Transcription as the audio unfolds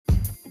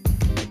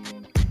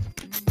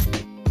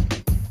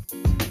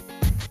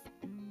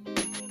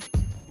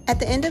At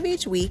the end of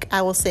each week,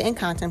 I will sit and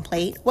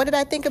contemplate, what did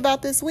I think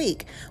about this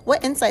week?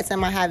 What insights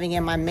am I having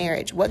in my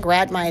marriage? What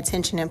grabbed my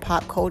attention in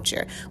pop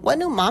culture? What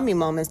new mommy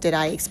moments did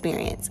I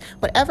experience?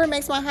 Whatever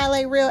makes my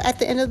highlight reel at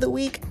the end of the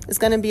week is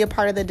going to be a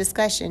part of the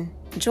discussion.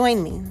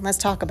 Join me. Let's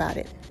talk about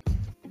it.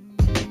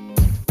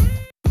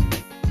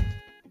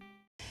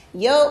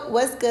 Yo,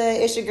 what's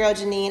good? It's your girl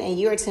Janine, and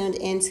you are tuned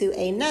into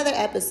another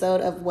episode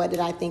of What Did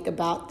I Think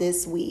About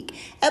This Week?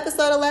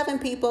 Episode 11,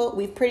 people.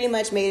 We've pretty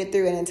much made it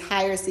through an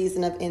entire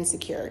season of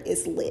Insecure.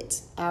 It's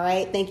lit. All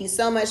right. Thank you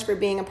so much for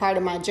being a part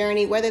of my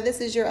journey, whether this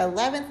is your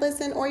 11th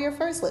listen or your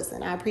first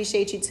listen. I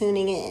appreciate you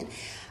tuning in.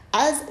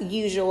 As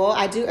usual,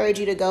 I do urge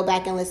you to go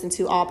back and listen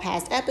to all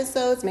past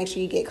episodes. Make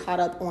sure you get caught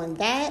up on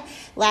that.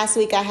 Last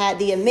week, I had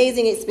the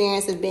amazing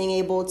experience of being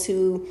able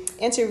to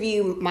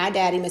interview my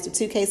daddy, Mr.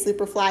 2K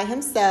Superfly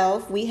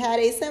himself. We had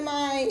a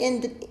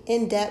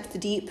in-depth,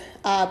 deep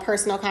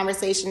personal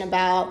conversation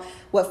about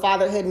what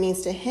fatherhood means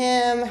to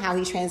him, how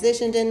he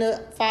transitioned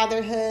into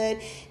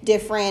fatherhood,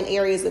 different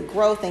areas of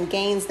growth and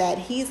gains that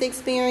he's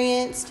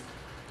experienced.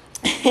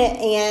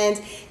 And,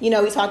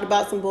 we talked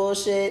about some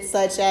bullshit,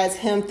 such as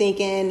him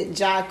thinking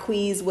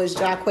Jacquees was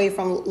Jacquees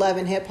from Love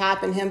and Hip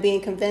Hop, and him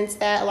being convinced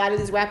that a lot of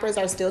these rappers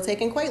are still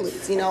taking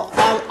Quaaludes,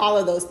 all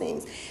of those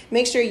things.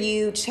 Make sure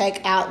you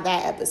check out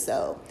that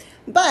episode.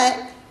 But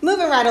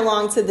moving right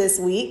along to this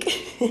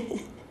week,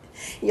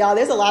 y'all,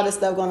 there's a lot of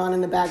stuff going on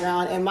in the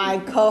background, and my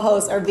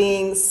co-hosts are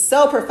being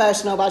so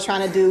professional about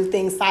trying to do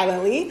things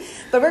silently.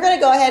 But we're going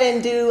to go ahead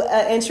and do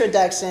an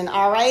introduction,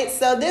 all right?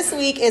 So this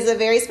week is a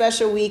very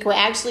special week. We're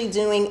actually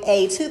doing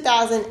a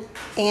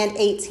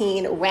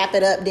 2018 Wrap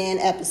It Up Den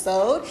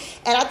episode,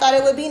 and I thought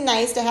it would be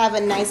nice to have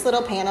a nice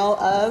little panel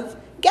of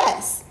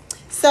guests.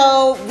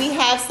 So we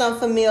have some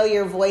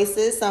familiar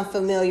voices, some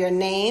familiar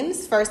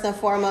names. First and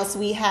foremost,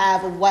 we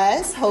have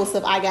Wes, host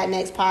of I Got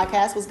Next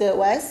podcast. What's good,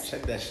 Wes?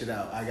 Check that shit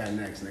out. I Got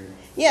Next, nigga.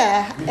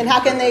 Yeah, and how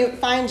can they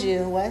find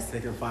you, Wes? They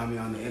can find me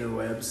on the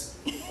interwebs.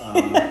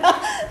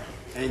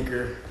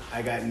 Anchor,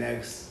 I Got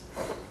Next.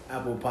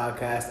 Apple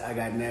Podcast, I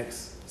Got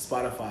Next.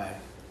 Spotify,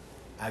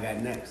 I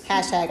Got Next.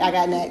 Hashtag I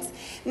Got Next.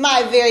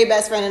 My very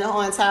best friend in the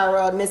whole entire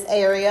world, Miss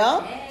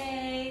Ariel.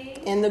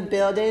 Hey. In the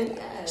building.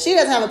 She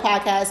doesn't have a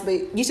podcast,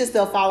 but you should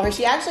still follow her.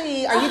 She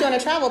actually, are you doing a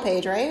travel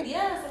page, right?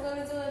 Yes, I'm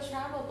going to do a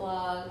travel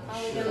blog.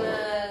 Probably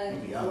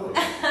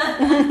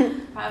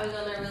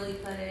gonna really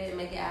put it and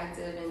make it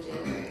active in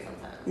January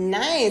sometime.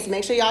 Nice.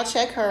 Make sure y'all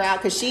check her out,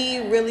 because she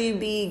really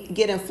be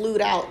getting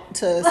flued out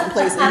to some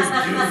places.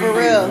 For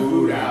real.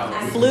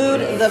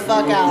 Flued the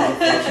fuck out.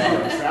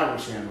 Travel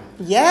channel.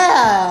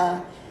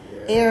 Yeah.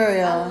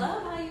 Ariel. I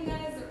love how you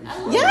guys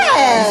are.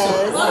 Yes.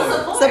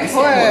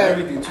 Support.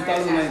 Everything.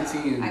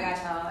 2019. I got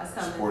y'all. It's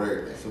coming. Support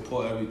everything.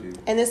 Support everything.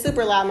 And the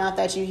super loud mouth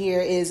that you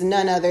hear is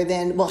none other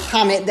than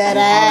Muhammad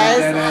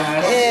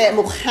Deadass.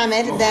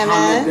 Muhammad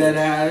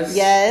Deadass.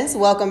 Yes,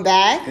 welcome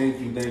back. Thank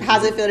you.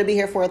 How's it feel to be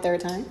here for a third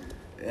time?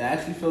 It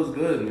actually feels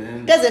good,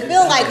 man. Does it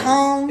feel like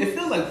home? It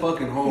feels like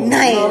fucking home.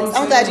 Nice. You know what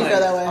I'm glad you feel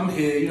that way. I'm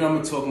here. I'm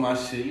going to talk my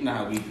shit. You know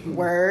how we do.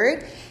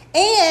 Word.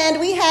 And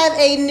we have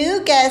a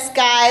new guest,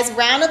 guys.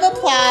 Round of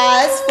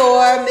applause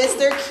for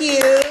Mr.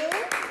 Q.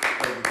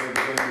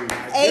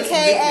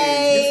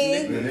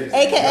 AKA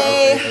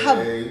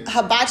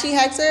Hibachi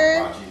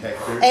Hector,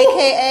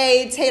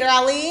 AKA Tater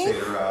Ali.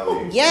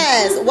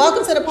 Yes,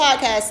 welcome to the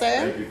podcast,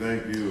 sir.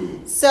 Thank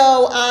you.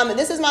 So,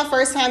 this is my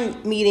first time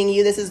meeting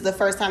you. This is the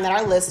first time that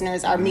our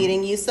listeners are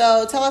meeting you.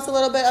 So, tell us a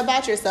little bit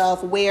about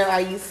yourself. Where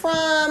are you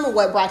from?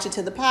 What brought you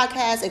to the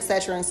podcast,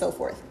 etc., and so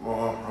forth?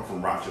 Well, I'm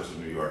from Rochester,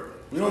 New York.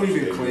 We don't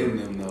even claim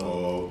them, though.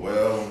 Oh,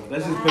 well.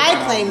 Let's just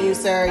I claim you,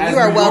 sir. As You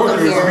are New welcome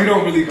Yorkers, here. We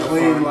don't really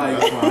claim,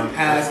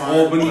 past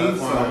Albany. I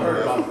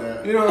heard about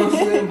that. You know what I'm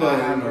saying? But I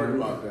haven't heard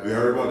about that. You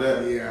heard about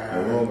that?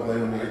 Yeah. We don't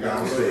blame nigga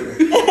downstate.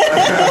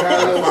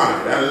 That's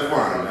fine. That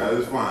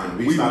is fine.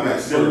 We stop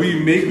at Syracuse. But we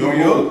make New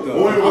York,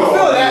 though. I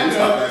feel that. We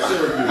stop at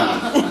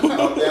Syracuse.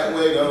 Up that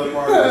way, the other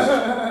part is...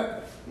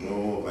 No, we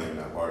won't claim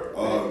that part.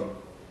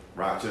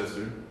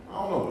 Rochester. I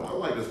don't know. I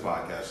like this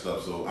podcast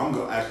stuff, so I'm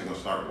actually going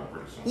to start one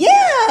pretty soon.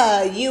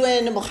 Yeah, you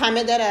and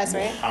Muhammad Deadass,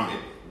 right? Muhammad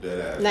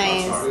Deadass.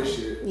 Nice.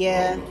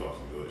 Yeah.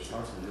 We'll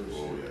talk some good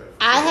shit. Oh, yeah.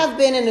 I have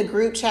been in a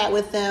group chat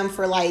with them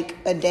for like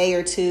a day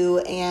or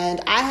two, and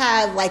I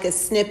have like a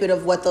snippet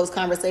of what those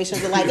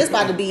conversations are like. It's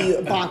about to be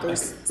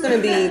bonkers. It's going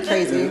to be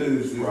crazy.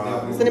 It's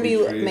going to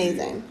be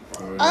amazing.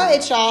 All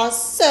right, y'all.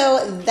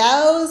 So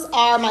those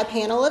are my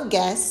panel of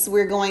guests.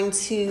 We're going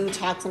to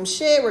talk some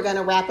shit. We're going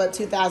to wrap up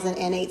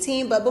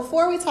 2018. But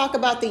before we talk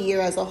about the year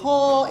as a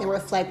whole and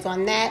reflect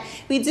on that,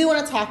 we do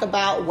want to talk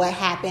about what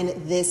happened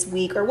this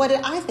week, or what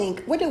did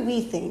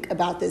we think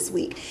about this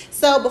week?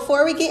 So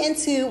before we get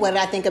into what did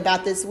I think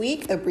about this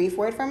week, a brief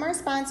word from our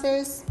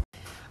sponsors.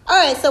 All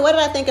right, so what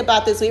did I think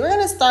about this week? We're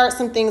going to start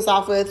some things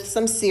off with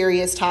some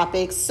serious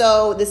topics.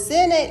 So the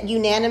Senate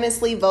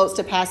unanimously votes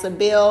to pass a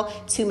bill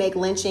to make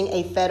lynching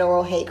a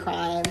federal hate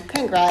crime.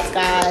 Congrats,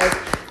 guys.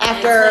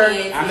 after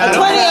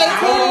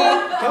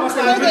 2018. Don't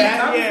clap for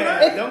that.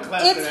 Yeah, don't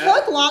clap It for that.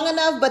 took long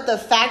enough, but the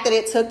fact that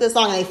it took this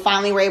long and they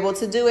finally were able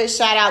to do it,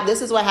 shout out.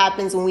 This is what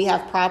happens when we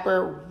have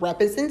proper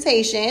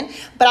representation.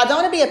 But I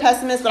don't want to be a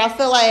pessimist, but I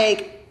feel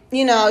like,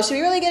 you know, should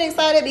we really get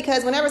excited?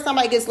 Because whenever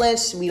somebody gets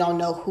lynched, we don't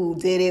know who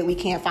did it. We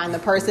can't find the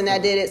person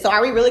that did it. So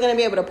are we really going to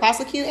be able to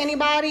prosecute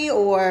anybody,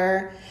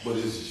 or But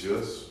it's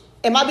just.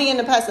 am I being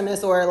a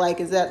pessimist, or like,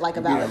 is that like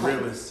a Being a valid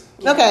point? realist.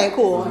 Okay,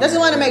 cool. Just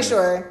want to make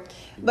sure.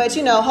 But,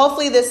 you know,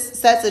 hopefully this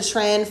sets a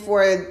trend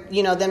for,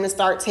 you know, them to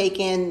start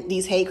taking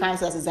these hate crimes.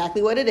 That's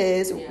exactly what it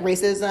is. Yeah.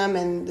 Racism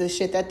and the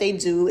shit that they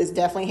do is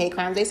definitely hate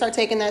crimes. They start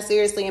taking that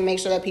seriously and make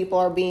sure that people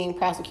are being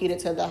prosecuted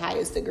to the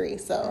highest degree.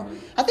 So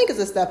I think it's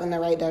a step in the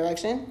right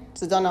direction.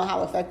 Just don't know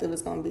how effective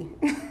it's going to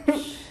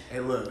be. Hey,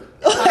 look.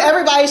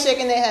 Everybody's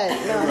shaking their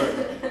head.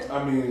 No.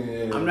 I mean,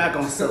 yeah. I'm not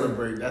gonna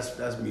celebrate.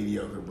 That's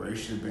mediocre, bro. You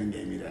should have been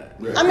gave me that.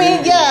 I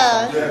mean,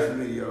 yeah. That's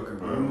mediocre,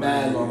 bro.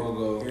 Mad long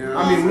ago. You know?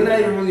 I mean, we're not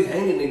even really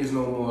hanging niggas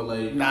no more.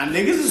 Like, Nah,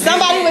 niggas is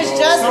Somebody was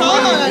just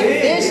Somebody on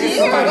did. this year.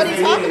 Somebody What are you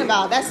did. talking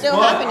about? That's still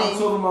but I'm happening.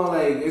 talking about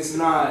like it's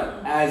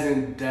not as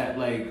in depth.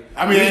 Like,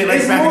 I mean, it ain't like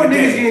it's back more in the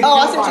niggas day. getting Oh,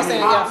 I killed see what by you're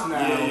saying, cops yeah.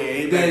 now Yeah,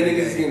 yeah, than back in the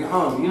niggas day. getting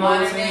hung. You know what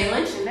I'm Modern day saying?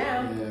 lynching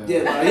now.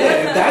 Yeah, but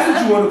yeah. If that's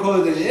what you want to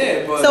call it, then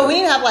yeah. But So we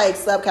need to have like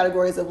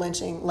subcategories of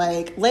lynching,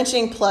 like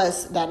lynching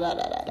plus da da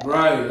da da da.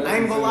 right. that's I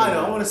ain't what gonna I'm lie though.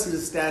 I saying. want to see the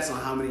stats on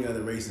how many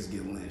other races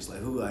get lynched. Like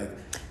who, like.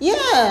 Yeah,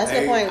 that's a Hey,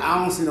 good point. I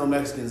don't see no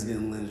Mexicans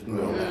getting lynched,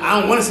 bro. I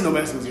don't want to see no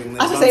Mexicans getting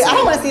lynched. I should say I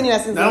don't want to see any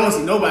Mexicans. I don't want to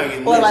see nobody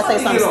getting Or if I lynched. say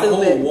They something get a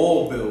whole stupid.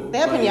 wall built. They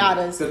have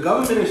pinatas. The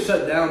government is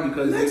shut down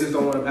because niggas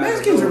don't want to pass.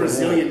 Mexicans the are wall.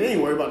 resilient. They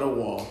ain't worried about no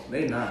wall.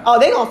 They not. Oh,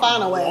 they gonna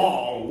find a way.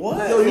 Wall?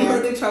 What? Yo, you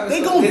heard they try to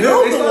They start- gonna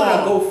build they the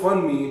started wall. a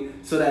GoFundMe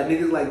so that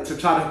niggas like to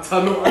try to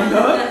tunnel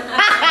under.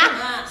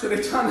 So they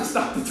trying to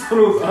stop the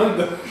tunnels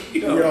under.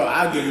 Yo,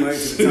 I'll get money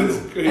to the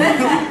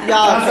tunnel. Y'all,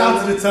 Shout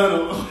out to the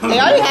tunnel. they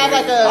already have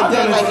like a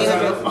good like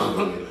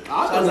interview.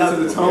 Shout out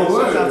to the tunnel.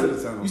 Shout out to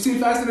the tunnel. You seen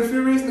Fast and the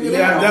Furious? Nigga, Yeah, they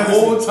had I've a definitely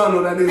whole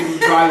tunnel that niggas was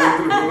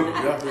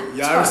driving through.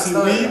 Y'all ever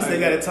seen Weeds? They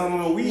got a tunnel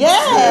on Weeds.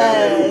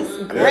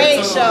 Yes, great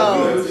Yeah,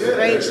 show, yeah,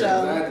 great yeah,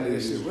 show.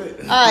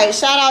 Exactly. All right,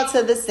 shout out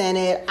to the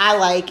Senate. I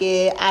like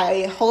it.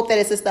 I hope that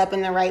it's a step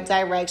in the right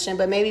direction,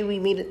 but maybe we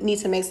need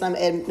to make some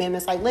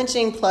amendments like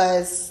lynching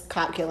plus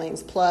cop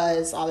killings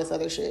plus all this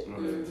other shit.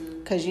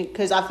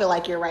 Because I feel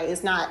like you're right.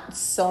 It's not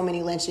so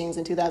many lynchings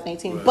in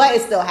 2018, but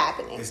it's still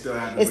happening. It's still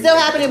happening. It's still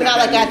happening, but It's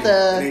not like at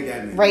that many. It ain't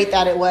that the many. rate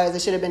that it was.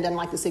 It should have been done in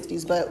like the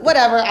 60s, but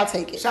whatever. I'll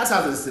take it. Shouts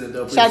out to the Senate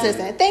though. Shout out to the Appreciate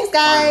Senate. Thanks,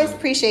 guys. Finally.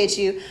 Appreciate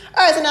you.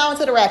 All right, so now on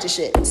to the ratchet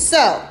shit. So,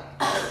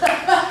 it.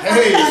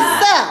 Hey, so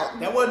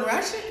that wasn't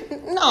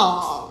ratchet.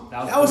 no.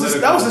 That was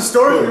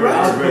historically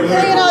ratchet.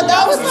 You know,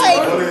 that was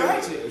like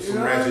Ratchet.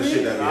 Some ratchet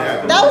shit that be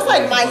happening. that was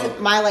like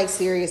my like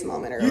serious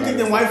moment. Or You think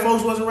whatever. them white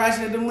folks wasn't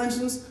ratchet at them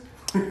lynchings?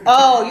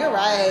 Oh, you're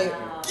right.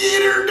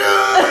 Get her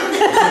done!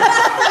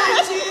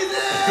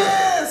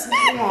 Jesus!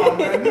 Come on,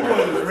 man. You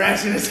was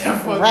ratchet as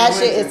that fucking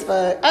Ratchet lynching. is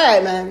fuck. All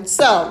right, man.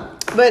 So,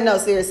 but no,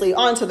 seriously,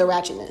 on to the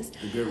ratchetness.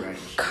 Good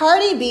ratchet.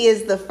 Cardi B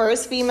is the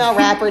first female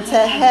rapper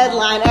to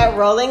headline at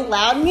Rolling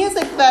Loud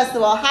Music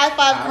Festival. High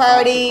five,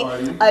 Cardi.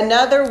 Cardi.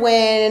 Another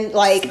win.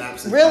 Like,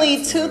 Snaps and really,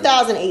 claps.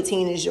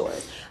 2018 is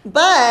yours.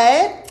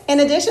 But in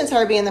addition to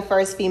her being the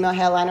first female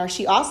headliner,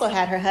 she also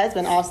had her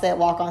husband Offset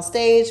walk on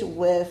stage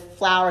with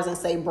flowers and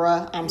say,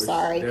 bruh, I'm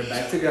sorry. They're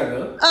back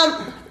together.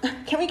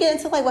 Can we get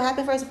into like what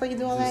happened first before you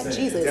do all that?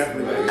 Jesus.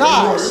 Definitely.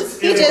 Gosh.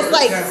 He just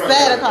like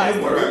sped across.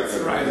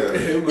 Right.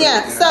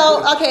 Yeah,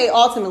 so, okay,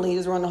 ultimately,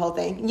 just ruined the whole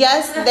thing.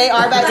 Yes, they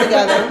are back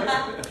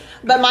together.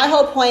 But my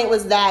whole point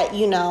was that,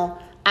 you know,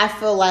 I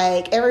feel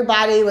like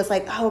everybody was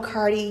like, oh,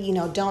 Cardi, you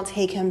know, don't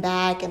take him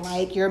back. And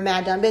like, you're a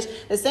mad dumb bitch.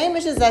 The same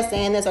bitches that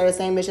saying this are the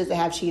same bitches that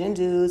have cheating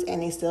dudes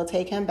and they still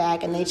take him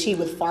back. And they cheat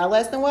with far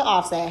less than what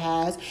Offset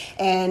has.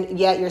 And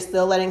yet you're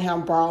still letting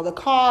him borrow the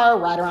car,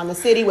 ride around the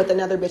city with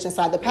another bitch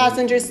inside the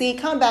passenger seat.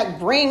 Come back,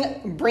 bring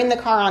the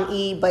car on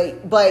E.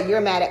 But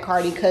you're mad at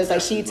Cardi because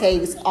like she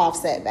takes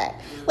Offset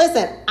back.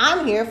 Listen,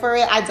 I'm here for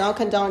it. I don't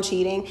condone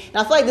cheating. And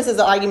I feel like this is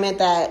an argument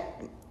that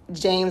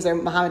James or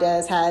Muhammad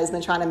has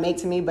been trying to make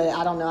to me, but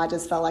I don't know. I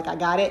just felt like I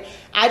got it.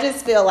 I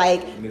just feel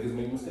like Niggas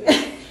make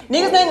mistakes.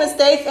 niggas make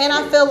mistakes, and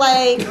I feel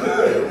like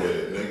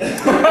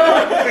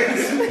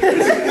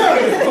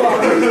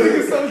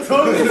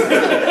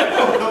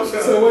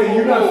So wait,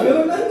 you not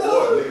feeling that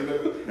though?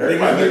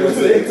 Everybody make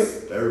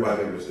mistakes.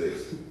 Everybody make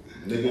mistakes.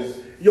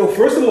 Niggas. Yo,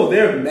 first of all,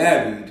 they're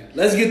married.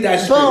 Let's get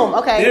that straight. Boom,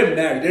 okay. They're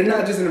married. They're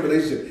not just in a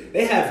relationship.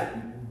 They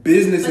have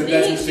business But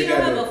didn't he investments cheat on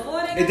her together.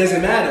 before they It got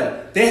doesn't married?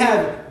 matter. They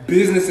have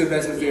business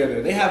investments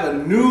together. They have a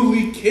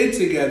newly kid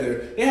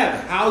together. They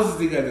have houses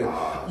together.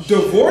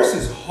 Divorce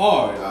is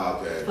hard.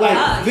 Okay.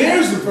 Like,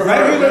 there's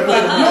regular,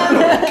 like,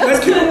 no.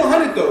 Let's keep it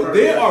 100 though.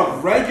 There are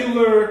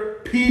regular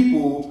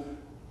people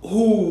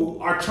who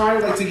are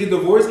trying like to get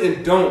divorced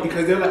and don't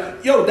because they're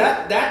like, yo,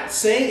 that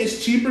saying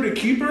it's cheaper to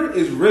keep her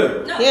is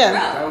real. No,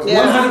 Yeah. bro.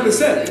 Yeah.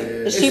 100%.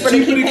 It's cheaper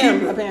to keep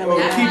him, apparently.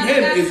 Or keep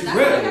him is real.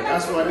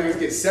 That's why niggas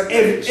get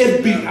separated.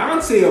 If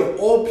Beyonce of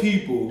all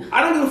people,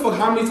 I don't give a fuck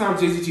how many times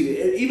Jay-Z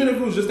cheated. Even if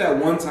it was just that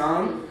one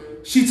time,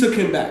 she took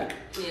him back.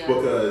 Yeah.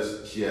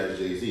 Because she has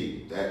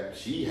Jay-Z. That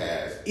she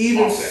has.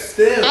 Even Offset.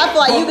 still, I feel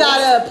like you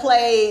gotta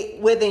play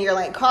within your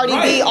lane. Cardi B,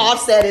 Right.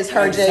 Offset is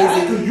her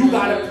exactly. Jay-Z. You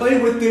gotta play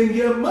within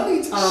your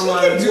money She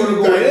timeline. can If you wanna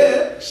do go that.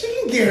 there. She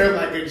can get her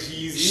like a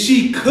Jeezy.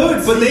 She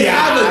could, but they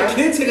have a Yeah.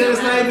 kid together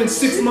that's not even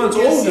 6 months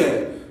Yes, old sir.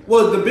 yet.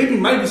 Well, the baby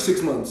might be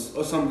 6 months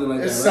or something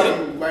like It's that,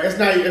 right?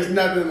 something like it's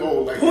nothing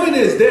old. Like Point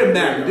is, they're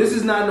married. This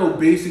is not no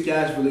basic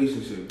ass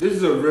relationship. This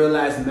is a real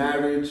ass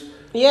marriage.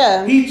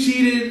 Yeah. He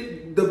cheated.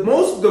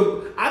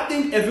 I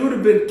think if it would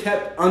have been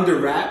kept under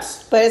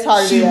wraps, But it's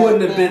hard to she do that,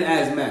 wouldn't have yeah. been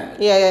as mad.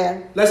 Yeah.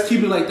 Let's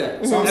keep it like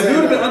that. So I'm if it saying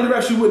would have been that- under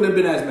wraps, she wouldn't have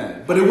been as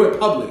mad. But it went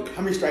public.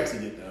 How many strikes he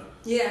get though?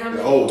 Yeah, how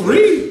many? Oh,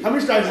 3. How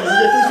many strikes did he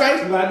get? 3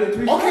 strikes? I did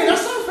 3 Okay, strikes.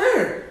 that's not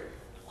fair.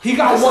 He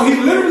got one. He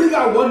literally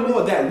got one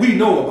more that we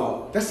know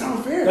about. That's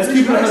not fair. Let's 3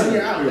 keep it strikes 100. and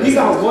you're out. He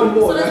got one So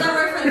more. does Like, that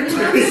work for the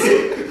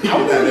females? I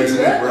wouldn't next do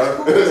week, that.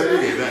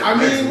 bro. I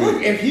mean,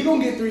 look, if he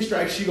gonna get 3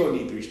 strikes, she gonna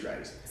need 3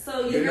 strikes.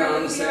 So You you know what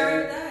I'm heard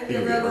saying? that.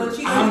 Your girl gonna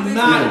cheat on I'm you.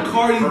 not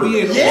Cardi B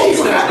and Yeah, you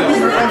Offset have to be though.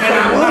 her And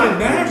I'm not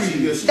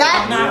married.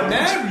 That- I'm not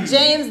married.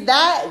 James,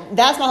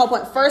 that's my whole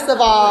point. First of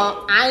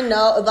all, I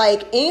know,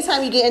 like,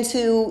 anytime you get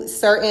into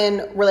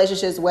certain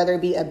relationships, whether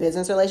it be a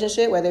business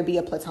relationship, whether it be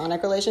a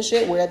platonic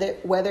relationship,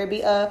 whether it be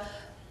a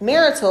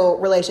marital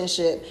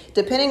relationship,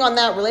 depending on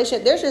that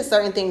relationship, there's just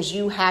certain things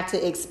you have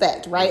to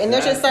expect, right? And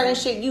there's just certain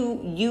shit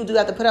you do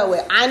have to put up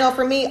with. I know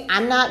for me,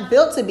 I'm not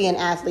built to be an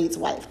athlete's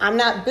wife. I'm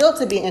not built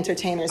to be an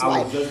entertainer's I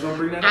wife. was just gonna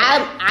bring that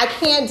up. I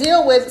can't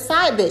deal with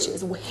side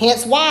bitches.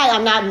 Hence why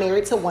I'm not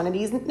married to one of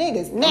these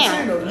niggas. I'm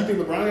saying Now, though, you think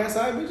LeBron got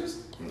side bitches?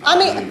 I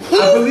mean,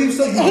 I believe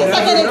so. You he's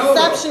like never an know, though.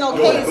 exceptional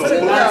Yo, case. the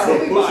You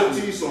know.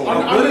 Pusha T song.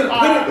 I'm putting it The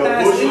past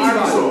Pusha T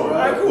anybody, song.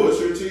 right?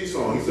 Pusha T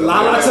song. He said,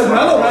 Lala "That's took my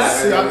Mellow bad." rap.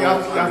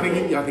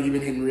 So y'all think he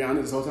been hitting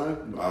Rihanna this whole time?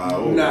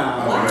 Oh,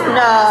 Nah.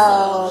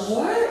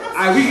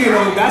 No. We get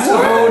on. That's a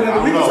whole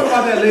nother. We can talk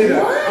about that later.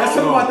 Let's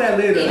talk about that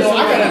later. No,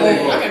 I got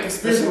Let's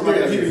conspiracy theory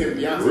that he been hitting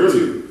Beyonce Really?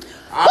 too.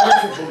 I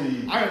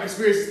got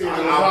conspiracy theory that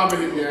LeBron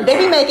been hitting Beyonce. They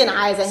be making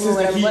eyes at him, Since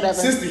the heat. whatever.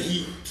 Since the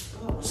heat.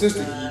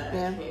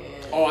 Yeah.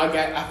 Oh, I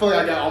feel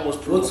like I got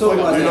almost proof. We'll talk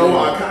about You that. know,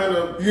 I kind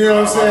of. You know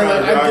what I'm saying?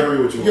 I agree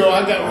with you. Yo,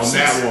 I got on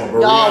receipts. that one,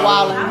 bro. Y'all Rihanna,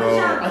 wildin'. you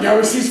know, I got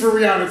receipts for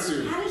Rihanna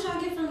too. How did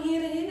y'all get from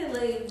here to here?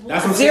 Like,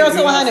 That's what I'm 0 saying.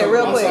 to 100,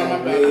 real I'm quick. sorry, my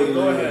bad.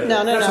 Go ahead.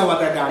 No. Let's talk about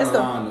that guy It's on the-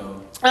 the line though.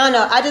 I don't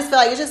know. I just feel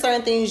like it's just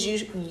certain things you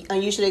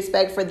should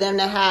expect for them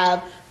to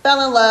have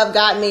fell in love,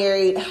 got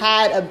married,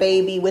 had a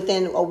baby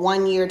within a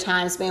 1 year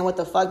time span. What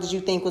the fuck did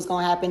you think was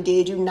going to happen?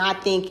 Did you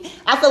not think?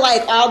 I feel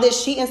like all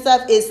this cheating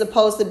stuff is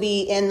supposed to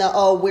be in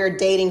the we're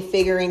dating,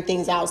 figuring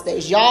things out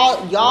stage. Y'all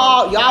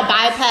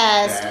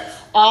bypassed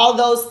all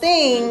those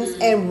things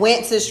and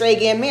went to straight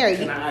getting married.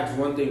 Can I ask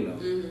one thing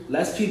though?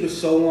 Let's keep it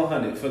so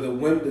 100 for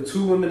the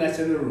 2 women that's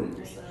in the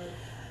room.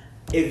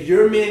 If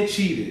your man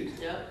cheated,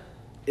 Yep.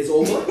 it's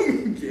over.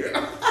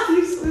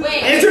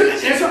 Wait.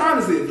 Answer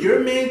honestly. If your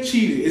man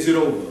cheated, is it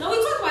over? No, we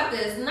talk about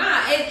this.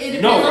 Nah, it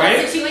depends No, on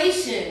right? the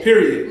situation.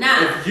 Period. Nah.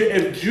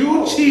 If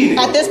you cheated,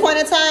 At this point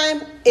in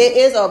time, it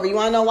is over. You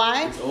want to know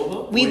why? it's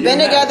over. We've Well, been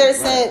you're together married,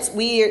 since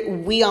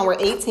we're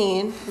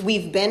 18.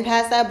 We've been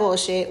past that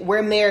bullshit.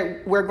 We're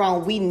married. We're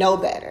grown. We know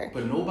better.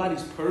 But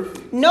nobody's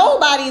perfect.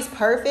 Nobody's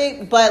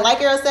perfect, but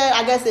like Earl said,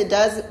 I guess it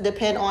does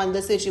depend on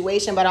the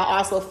situation. But I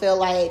also feel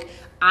like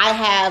I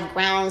have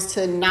grounds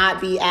to not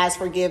be as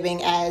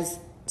forgiving as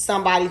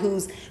somebody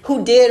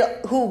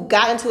who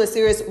got into a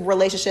serious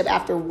relationship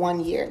after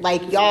 1 year.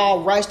 Like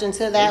y'all rushed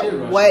into They that. did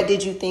rush What it.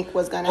 did you think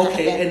was gonna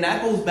Okay, happen? and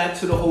that goes back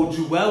to the whole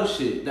Jewel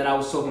shit that I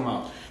was talking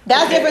about.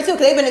 That's Okay. different too,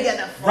 because they've been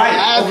together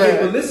Right. forever. Okay,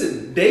 but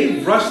listen,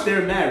 they rushed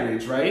their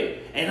marriage, right?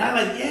 And I'm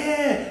like,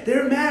 yeah,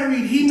 they're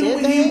married. He knew Did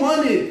what they? he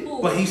wanted, Who?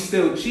 but he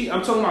still cheat.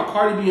 I'm talking about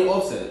Cardi B and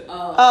Offset.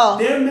 Oh,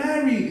 They're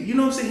married. You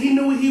know what I'm saying? He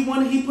knew what he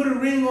wanted. He put a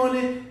ring on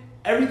it.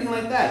 Everything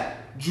like that.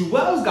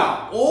 Jewel's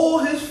got all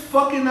his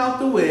fucking out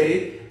the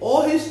way,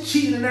 all his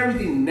cheating and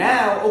everything.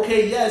 Now,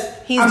 okay, yes,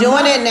 he's I'm doing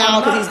not- it now I'm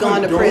because not he's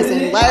going to condoning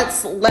prison. it.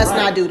 Let's Right.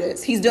 not do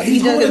this. He's doing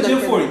He's going his to jail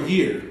prison. for a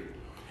year.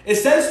 It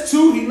says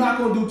 2. He's not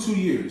going to do 2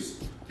 years.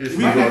 That's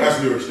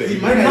New York State.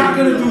 You're not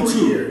going to do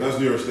 2. That's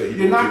New York State. You're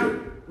doing not 2. gonna-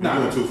 You're nah.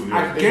 doing 2 for New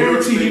I York.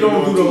 guarantee you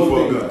don't do the whole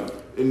thing.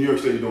 In New York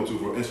State, you're doing 2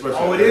 for, especially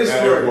Oh, it at is the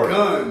for a airport.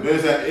 gun.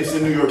 It's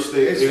in New York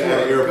State. It's It's for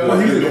at a the airport. gun. Well,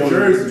 he's You're in doing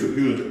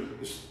Jersey.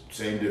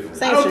 Same difference.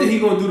 Same I don't shit. think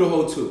he's going to do the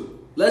whole 2.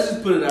 Let's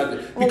just put it out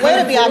there. Well, way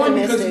to be for one,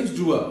 because optimistic. he's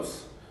Jewels.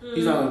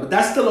 He's not, but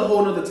that's still a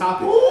whole nother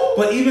topic.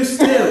 But even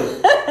still,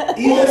 Oh,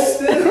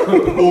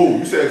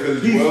 you said because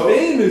it's he's Jewel?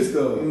 famous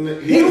though.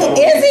 Is he? Some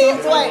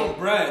Wait, type of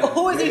bread.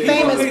 who is he He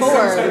famous gonna make for?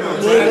 some type of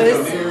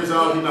Niggas. Years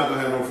out, he's not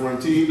gonna have no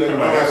front teeth. They're gonna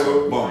be like, that's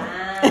a bum.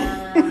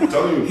 I'm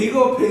telling you. He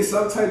gonna pay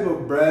some type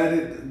of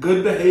bread,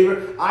 good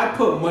behavior. I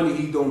put money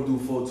he don't do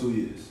for 2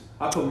 years.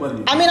 I put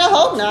money. I mean, I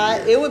hope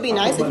not. It would be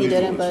nice if you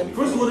didn't, but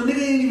First of all, the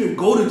nigga ain't even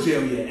go to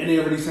jail yet, and they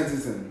already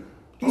sentenced him.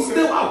 He's Okay.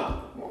 still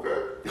out.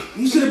 Okay.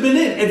 He should have been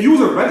in. If you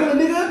was a regular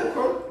nigga,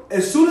 Okay.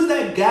 as soon as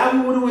that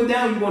gavel would have went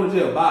down, you going to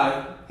jail.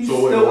 Bye. He's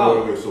So still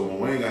out. wait. So when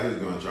Wayne got his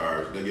gun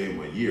charge, they gave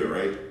him a year,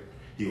 right?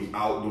 He was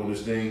out doing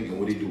this thing, and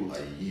what did he do?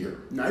 A year.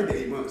 No, he did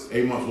 8 months.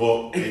 8 months.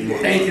 Well, 8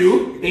 months. Thank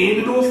you. He ain't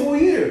even do a full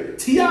year.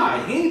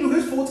 T.I. He ain't do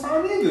his full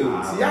time either.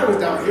 See, I was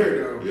down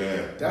here though.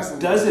 Yeah. That's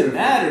Doesn't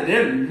matter.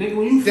 They're, nigga,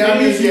 when you That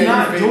famous, means, you're yeah,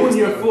 not you're doing famous,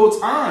 your though. full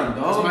time,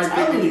 dog. That's I'm my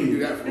telling thing, you you. do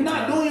that full You're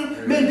not time. doing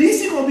your... Yeah.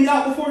 Mendici gonna be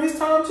out before his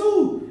time,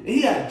 too. And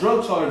he had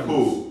drug charges.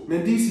 Who?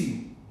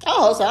 Mendici.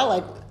 oh, so I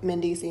like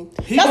Mendici.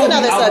 He That's gonna be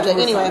another out subject.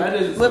 before his Anyway, time.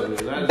 That is a but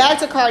subject. That is- back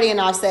to Cardi and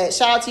Offset.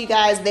 Shout out to you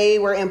guys. They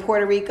were in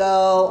Puerto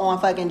Rico on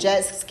fucking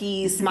jet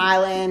skis,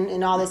 smiling,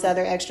 and all this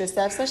other extra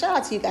stuff. So shout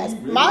out to you guys.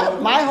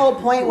 My whole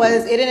point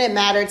was it didn't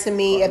matter to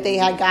me if they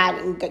had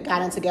gotten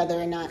together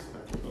or not.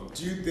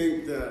 Do you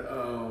think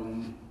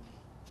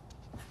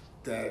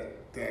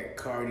that that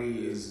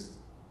Cardi is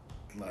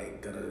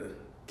like gonna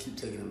keep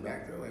taking him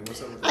back though? Like,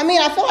 what's up with that? I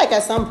mean, I feel like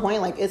at some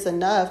point, like it's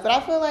enough. But I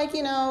feel like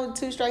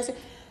 2 strikes.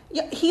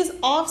 Yeah, he's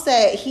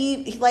Offset.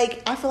 He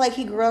like I feel like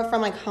he grew up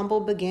from like humble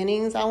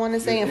beginnings. I want to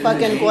say in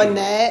fucking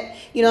Gwinnett.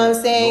 You know what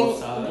I'm saying?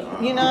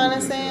 You know what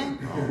I'm saying?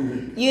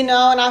 And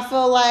I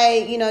feel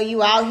like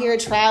you out here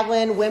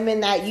traveling.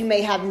 Women that you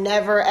may have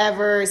never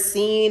ever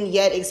seen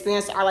yet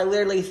experienced are like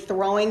literally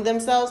throwing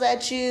themselves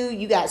at you.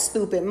 You got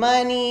stupid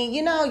money.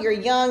 You're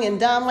young and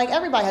dumb. Like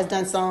everybody has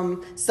done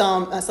some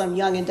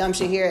young and dumb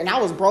shit here, and I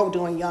was broke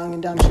doing young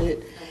and dumb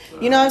shit.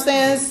 You know what I'm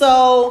saying?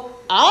 So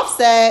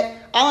Offset.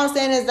 All I'm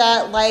saying is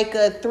that like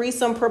a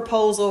threesome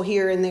proposal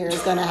here and there is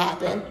gonna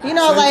happen. They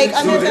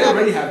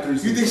already have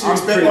threesomes. You think she I'm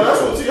expected? pretty Well, that's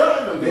sure. what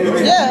T.I. done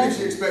did. Yeah. You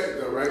think she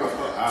expected though, right?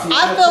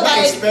 I feel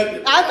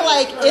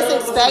like it's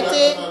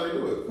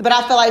expected, but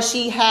I feel like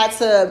she had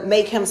to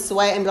make him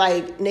sweat and be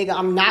like, nigga,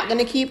 I'm not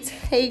gonna keep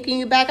taking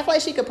you back. I feel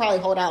like she could probably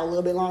hold out a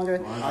little bit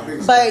longer. I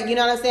think so. But you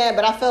know what I'm saying?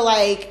 But I feel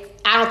like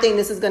I don't think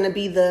this is gonna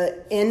be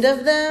the end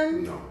of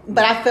them. No.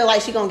 But I feel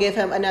like she's gonna give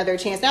him another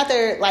chance. Not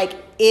there like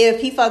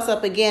if he fucks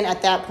up again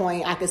at that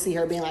point, I could see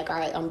her being like, all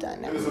right, I'm done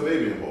now. And there's a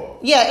baby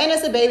involved. Yeah, and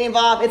it's a baby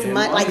involved. It's And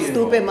like money stupid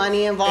involved.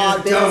 money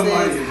involved, It's dumb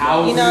businesses, money.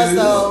 Houses,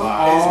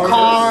 so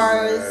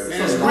cars.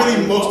 And it's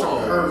really most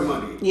of her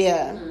money.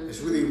 Yeah, It's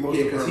really most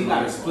Yeah, of her because he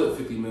money. got to split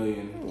 $50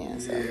 million. yeah.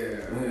 So.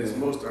 Yeah, it's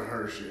most of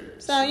her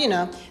shit. So,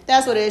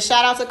 that's what it is.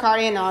 Shout out to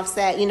Cardi and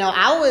Offset.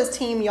 I was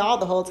team y'all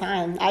the whole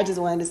time. I just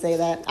wanted to say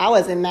that. I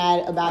wasn't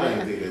mad about I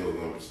didn't it. think they were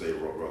going to stay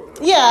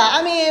broken. Yeah,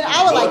 I mean,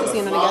 I would like to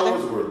see them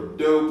Flowers together. were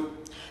dope.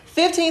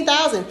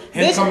 15,000.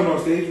 Him Bitch, coming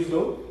on stage was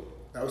dope.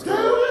 That was Hell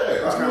kind of.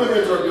 yeah. That's I'm kind of.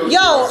 looking at your yo,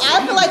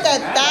 I feel like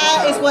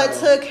that is what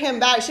took him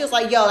back. She was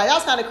like, yo, like, that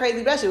was kind of crazy,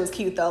 but that shit was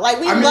cute, though. Like,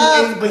 we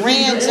love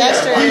grand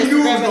gestures. He knew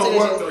it was grand gonna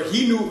work. messages. Though.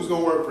 He knew it was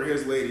gonna work for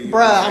his lady.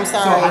 Bruh, I'm So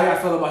sorry. how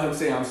y'all feel about him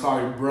saying, I'm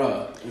sorry,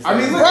 bruh? I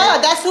mean, look,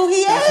 Bruh, that's who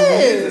he That's who he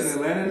is. is,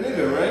 an Atlanta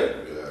nigga, right?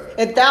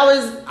 If that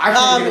was I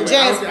couldn't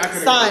get away. I James'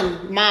 couldn't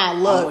son, ma, I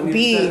look, wouldn't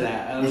B. even say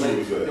that. I was Which like, one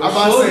was that? yo, I'm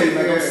about to shorty, say,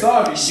 like, yeah. I'm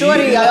sorry.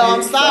 Shorty, B.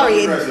 I'm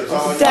sorry. Aggressive.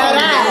 Dead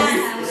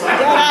ass.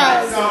 Dead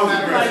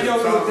ass. Like, yo,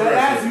 look, that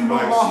ass, you know my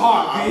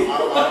heart, B.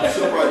 I'm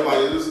sure probably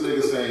like this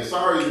nigga saying,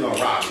 sorry, you know,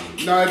 rob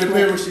me. No, it depends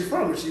where she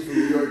from. If she from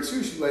New York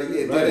too, she like,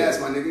 yeah, dead ass,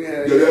 my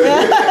nigga.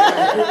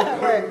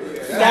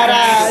 Dead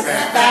ass.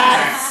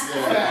 Facts.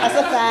 That's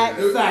a fact.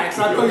 Facts.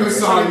 I thought you was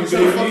sorry,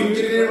 Fucking baby.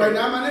 get it in right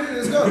now, my nigga.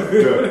 Let's go.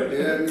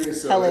 Yeah, I mean,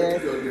 so Hilarious.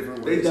 it could go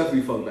different They ways.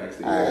 definitely fuck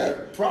backstage. Yeah,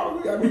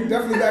 probably. I mean,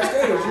 definitely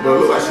backstage. You But it know,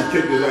 looked like she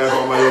kicked his ass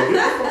on my head.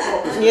 Get the fuck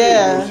off the stage.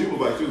 Yeah. She was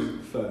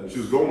like, she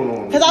was going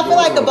on. Because I feel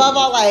like above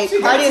all, like,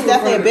 Cardi is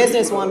definitely a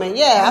businesswoman.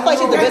 Yeah, I feel like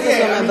she's a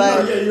businesswoman,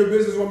 but yeah, you're a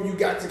businesswoman. You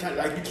got to kind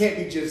of like, you can't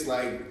be just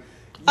like.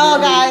 Oh,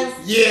 know what I mean?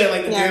 guys. Yeah,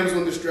 like the Yeah. damsel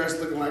in distress,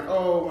 looking like,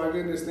 oh my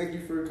goodness, thank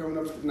you for coming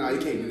up. Nah, you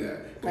can't do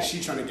that because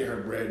she's trying to get her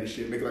bread and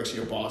shit, make it like she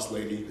a boss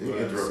lady. He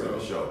interrupted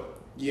the show.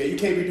 Yeah, you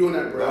can't be doing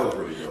that, bro. That was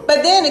pretty dope.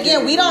 But then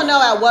again, we don't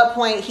know at what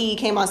point he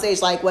came on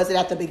stage. Like, was it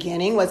at the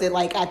beginning? Was it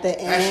like at the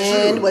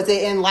end? true. Was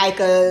it in like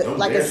a Don't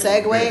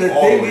segue? dance. The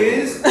All thing the way.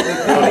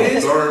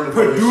 is,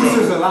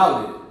 producers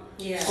allowed it.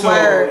 Yeah. So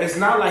Word. it's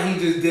not like he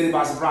just did it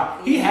by surprise.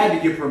 He had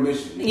to get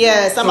permission.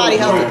 Yeah, somebody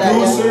helped with that.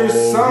 Yeah.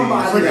 Producers,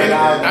 somebody That-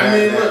 allowed I that.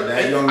 mean, look,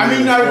 that young I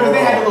mean, man no, was because they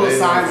had the strong. little They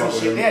signs didn't and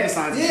fuck shit. with They had the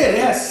signs. and Yeah, shit. they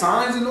had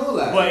signs and all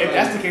that. But if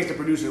that's the case, the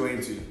producer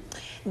ain't too.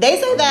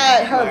 They say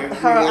that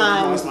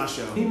That's my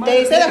show.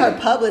 they say that her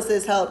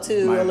publicist helped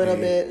too Might a little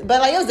be. bit, but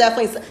like it was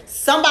definitely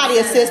somebody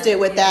assisted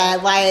with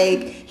that. Like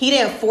he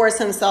didn't force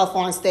himself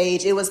on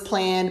stage; it was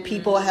planned.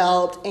 People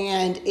helped,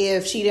 and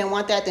if she didn't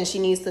want that, then she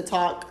needs to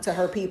talk to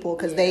her people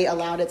because they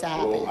allowed it to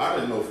happen. Well, I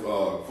didn't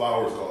know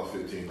flowers cost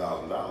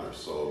 $15,000.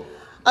 So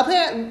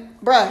Apparently,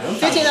 bruh,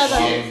 15,000.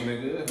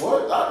 Nigga.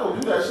 what? I don't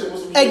do that shit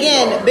with some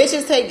Again, shit.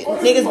 bitches take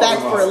niggas back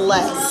for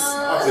less.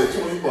 I said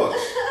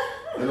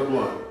 $20 in a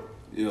blunt.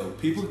 Yo,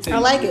 people take I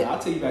like you, it. I'll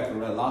take you back to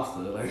Red Lobster.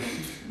 Like,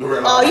 The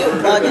Red Oh, you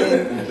Lobster.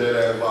 bugging. Dead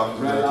ass lobsters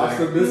in Red that Lobster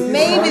tank. biscuits.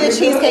 Maybe the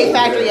Cheesecake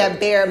Factory at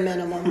bare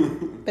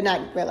minimum, but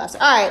not Red Lobster.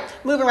 All right,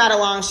 moving right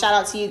along. Shout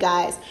out to you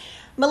guys.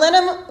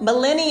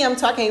 Millennium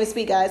Tour. I can't even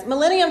speak, guys.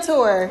 Millennium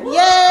Tour.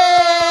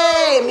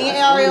 Yay! Me and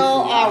Ariel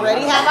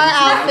already have our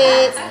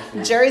outfits.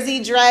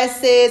 Jersey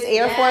dresses,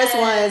 Air Force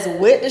Ones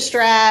with the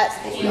straps.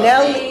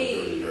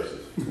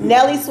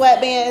 Nelly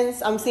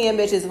sweatbands. I'm seeing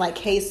bitches in like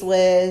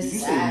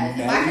K-Swiss.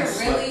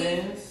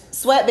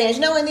 Sweatbands. You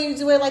know when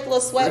you wear like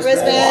little sweat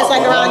wristbands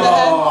like around the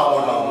head?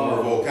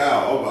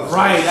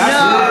 Right.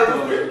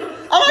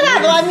 Oh my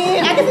God, well, I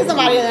mean, I can see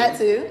somebody in that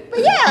too. But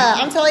yeah,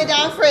 I'm totally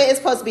down for it. It's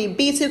supposed to be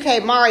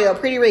B2K, Mario,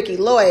 Pretty Ricky,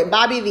 Lloyd,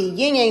 Bobby V,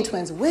 Yin Yang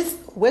Twins,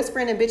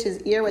 whispering in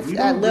bitches' ear with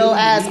that little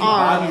ass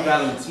arm.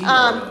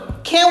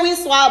 Can we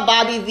swap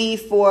Bobby V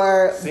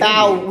for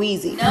Bow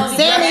Weezy? No,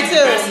 Sammy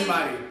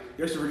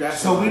too.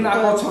 So we're not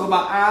going to talk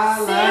about I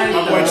like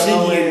my boy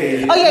Chingy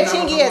in there. Oh yeah,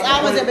 Chingy is.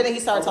 I was there, but then he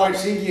started My boy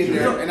talking. Chingy in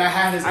there, and I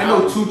had his. I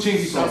know two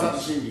Chingy Shouts out to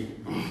songs. Chingy.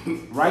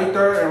 Right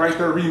There and Right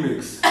There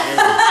remix.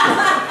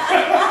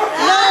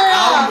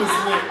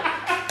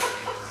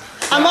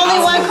 I'm only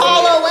one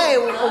call away.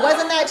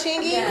 Wasn't that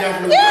Chingy? Yeah,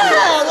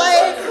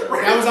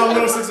 like That was on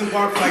Little Six and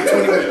Park for like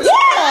 20 minutes.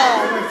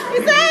 yeah,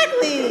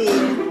 exactly.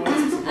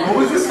 What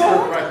was this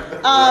song?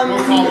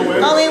 One call away.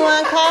 Only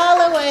one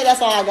call away.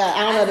 That's all I got.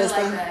 I don't know this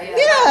one.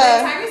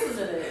 Yeah. Tyrese was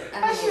in it.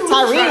 I think.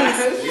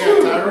 Tyrese. Yeah,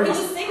 He Tyrese. was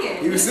singing.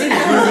 He was singing.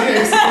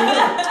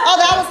 Oh,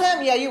 that was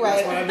him. Yeah, you're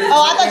right.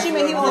 Oh, I thought you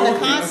meant he was in the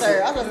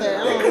concert. I was They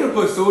there. could have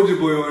put Soulja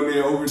Boy on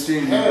there over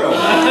Chingy, bro. No,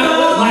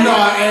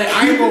 and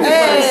I ain't gonna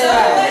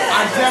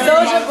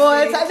Soulja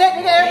Boy.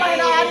 Everybody in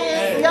the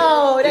audience.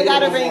 Yo, they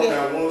gotta bring it.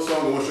 That one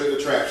song going straight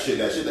to trap shit.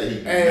 That shit that he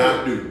did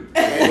not do.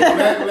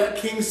 let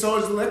King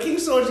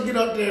Soulja get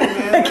up there,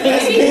 man.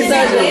 King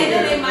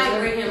Soulja. They might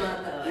bring him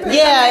up though.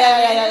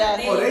 Yeah.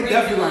 Oh, they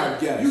definitely gonna have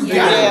guests. You Yeah.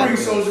 gotta bring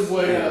Soulja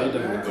Boy up.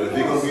 But if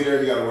he gonna be there,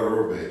 he gotta wear a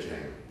rubber band chain.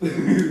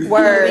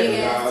 Word. Big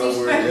ass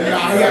t-shirt. Nah,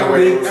 he gotta wear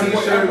Big that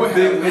t-shirt, boy had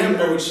big a Lambo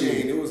window.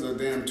 chain. It was a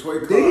damn toy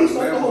car. Did he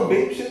start the whole Lambo.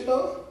 babe shit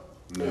though?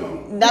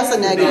 No. That's a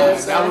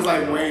negative. That was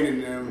like Wayne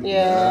and them.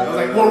 Yeah. It was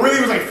like, well, really,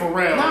 it was like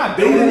Pharrell. Nah,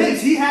 Baby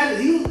Nicks, he It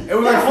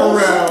was like that whole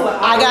Pharrell. song,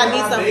 I got me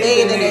some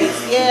bathing it.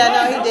 Yeah,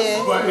 no, he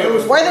did. But it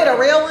was. Were they the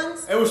real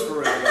ones? It was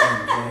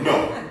Pharrell.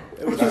 No.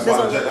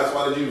 That's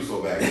why the Jews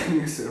so bad.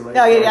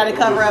 No, you gotta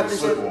cover up the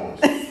shit.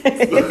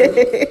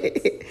 Slip-ons.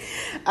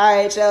 All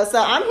right, Joe.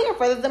 So I'm here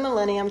for the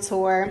Millennium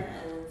Tour.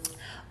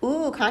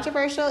 Ooh,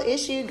 controversial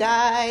issue,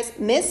 guys.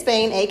 Miss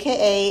Spain,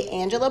 aka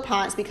Angela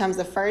Ponce, becomes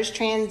the first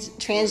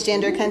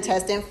transgender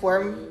contestant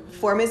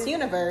for Miss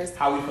Universe.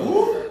 How we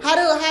feel?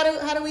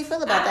 How do we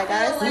feel about that,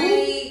 guys? I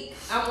feel like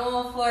I'm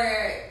all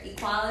for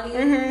equality,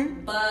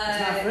 but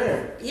Not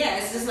fair. yeah,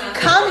 it's just not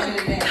fair. at the end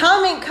of the day.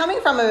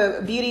 Coming from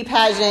a beauty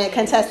pageant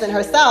contestant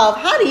herself,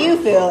 how do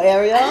you feel, I just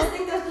Ariel?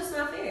 think that's just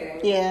not fair.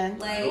 Yeah.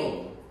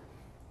 Like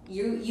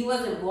you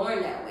wasn't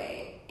born that way.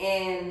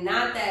 And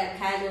not that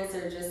pageants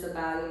are just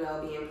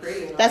about, being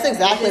pretty. And all That's that.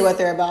 exactly It's what just-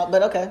 they're about,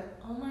 but okay.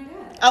 Oh my God.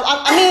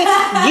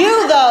 I mean,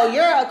 you though,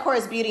 you're of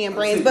course beauty and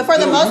brains, but for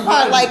the most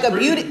part, like it's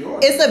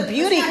a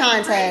beauty She's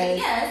contest. pretty,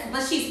 yes,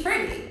 but she's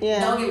pretty.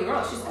 Yeah. Don't get me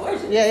wrong, she's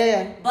gorgeous.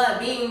 Yeah. But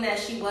being that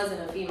she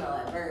wasn't a female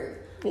at birth.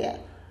 Yeah.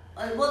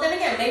 Well, then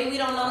again, maybe we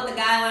don't know what the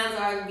guidelines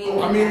are of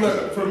being. I mean,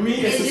 look, for me,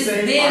 it's the just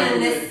same been, and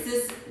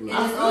argument.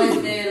 it's always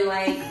been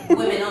like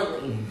women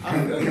only.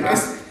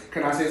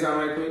 Can I say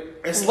something right quick?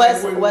 It's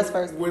What's like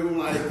first? When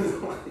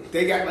like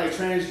they got like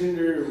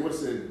transgender,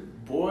 what's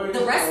it, boys?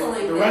 The wrestling The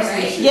thing,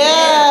 wrestling right? shit.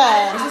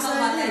 Yeah. I It's the don't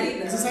know about that same thing.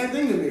 either. It's the same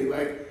thing to me.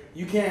 Like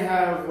you can't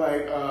have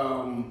like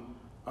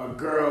a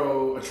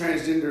girl, a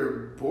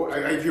transgender boy.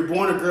 Like, if you're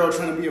born a girl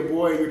trying to be a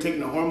boy, and you're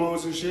taking the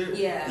hormones and shit.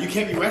 Yeah. You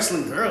can't be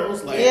wrestling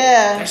girls. Like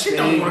Yeah. that shit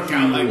don't work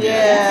out like Yeah.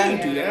 that. You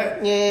can't do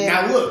that. Yeah.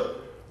 Now look.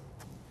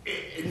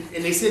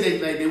 And they said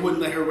they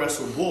wouldn't let her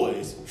wrestle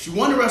boys. She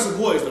wanted to wrestle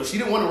boys though. She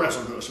didn't want to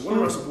wrestle girls. She wanted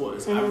to wrestle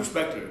boys. I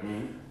respect her.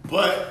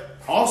 But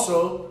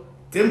also,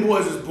 them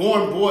boys was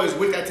born boys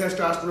with that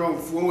testosterone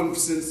flowing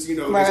since they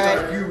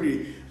started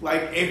puberty.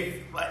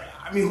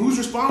 Who's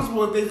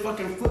responsible if they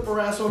fucking flip her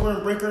ass over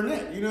and break her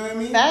neck? You know what I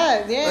mean?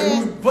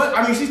 Yeah.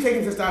 But she's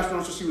taking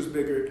testosterone, so she was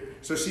bigger,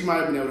 so she might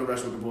have been able to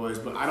wrestle with the boys.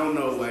 But I don't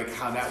know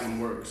how that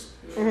one works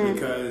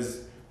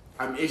because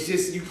it's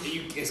just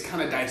it's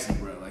kind of dicey,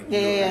 bro. I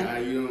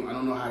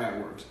don't know how that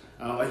works.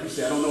 Like you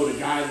said, I don't know the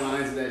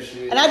guidelines of that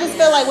shit. And I just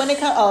feel like when it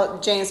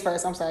comes, James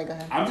first. I'm sorry. Go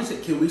ahead. I'm just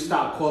saying, can we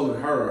stop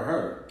calling her a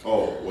her?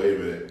 Oh, wait a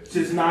minute. It's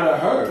just not a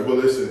her. Well,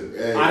 listen.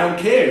 Hey, I don't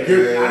care.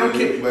 I don't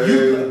care.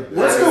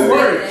 What's the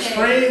word?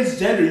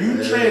 Transgender.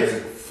 You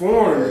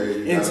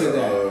transformed into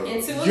that.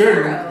 Into a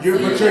You're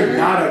girl. but you're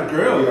not a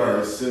girl. We are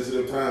a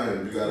sensitive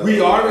time. We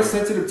are in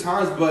sensitive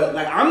times, but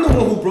I'm the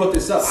one who brought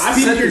this up. I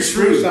Speak sent your the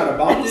truth. screenshot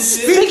about this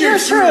shit. Speak your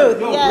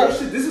truth. Yo, Yes. real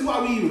shit. This is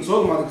why we even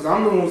talking about it, because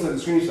I'm the one who sent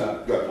the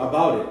screenshot Got it.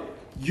 about it.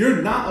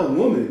 You're not a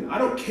woman. I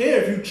don't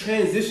care if you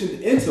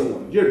transitioned into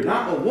one. You're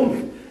not a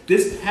woman.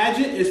 This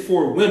pageant is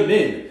for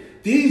women.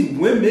 These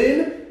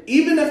women,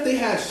 even if they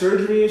had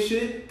surgery and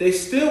shit, they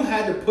still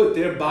had to put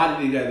their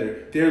body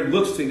together, their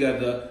looks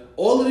together,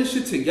 all of this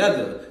shit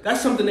together. That's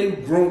something they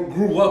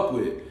grew up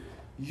with.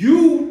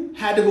 You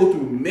had to go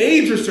through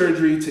major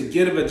surgery to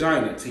get a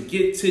vagina, to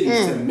get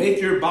titties, to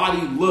make your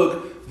body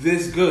look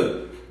this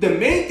good. The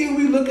main thing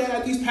we look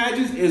at these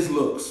pageants is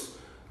looks.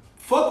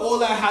 Fuck all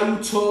that, how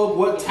you talk,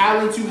 what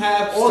talent you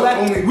have, all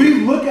that. We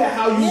look at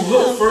how you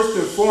look first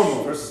and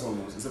foremost. First and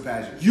foremost, it's a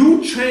pageant. You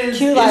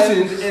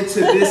transitioned into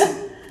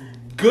this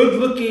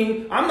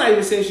good-looking. I'm not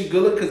even saying she's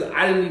good-looking because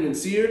I didn't even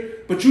see her,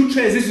 but you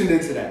transitioned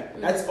into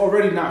that. That's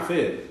already not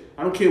fair.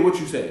 I don't care what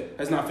you say.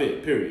 That's not fair.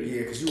 Period. Yeah,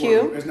 because you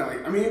want. It's not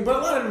like. I mean, but a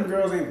lot of them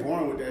girls ain't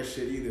born with that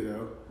shit either,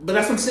 though. But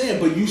that's what I'm saying.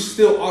 But you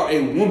still are a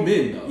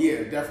woman, though.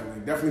 Yeah,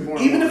 definitely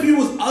born. Even if you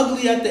was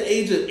ugly at the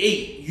age of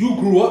 8, you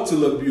grew up to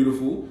look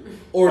beautiful.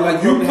 Or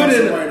like you put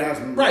in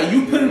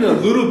you put in a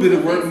little bit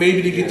of work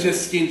maybe to get your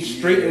skin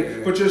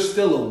straightened, but you're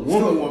still a woman.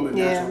 Still a woman,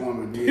 natural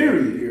woman.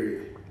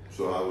 Period.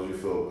 So how would you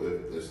feel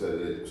if instead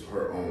of it's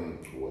her own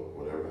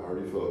whatever? How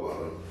do you feel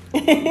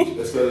about it?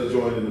 Instead of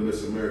joining the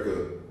Miss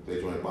America, they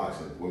joined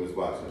boxing, women's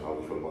boxing. How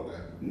would you feel about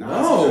that?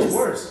 No, it's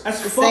worse. That's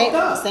fucked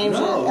up. Same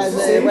shit as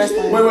the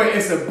wrestling. Wait,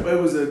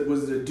 was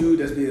it a dude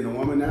that's being a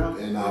woman now?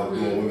 And now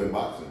doing women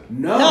boxing.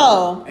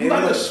 No. You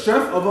got the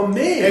strength of a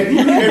man. And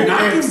you can knock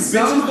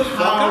bitches the fuck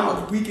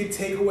out. If we could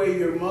take away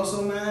your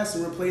muscle mass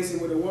and replace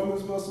it with a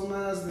woman's muscle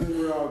mass, then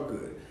we're all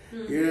good.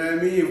 You know what I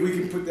mean? If we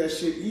can put that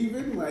shit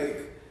even,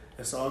 like,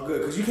 that's all good.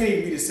 Because you can't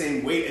even be the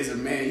same weight as a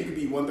man. You could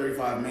be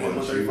 135 man,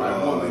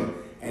 135 woman.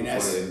 And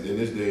that's in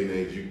this day and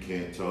age, you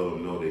can't tell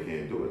them no, they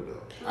can't do it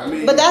though. I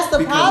mean, but that's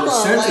the problem.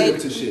 We're sensitive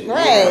like, to shit.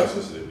 Right. We're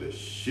sensitive to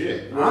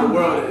shit. The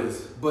world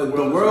is. But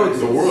the world is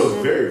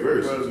very,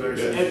 very sensitive.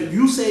 If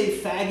you say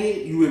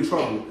faggot, you in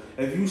trouble.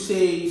 If you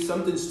say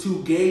something's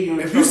too gay, you're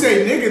in trouble. If you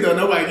say nigga though,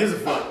 nobody gives a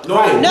fuck. No,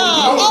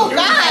 oh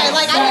God,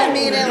 like I didn't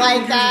mean it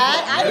like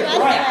that. I didn't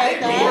mean it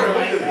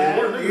like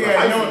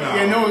that.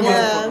 Yeah, no one gives a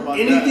fuck about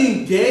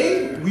anything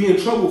gay, we in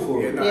trouble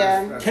for it.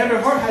 Yeah.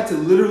 Kevin Hart had to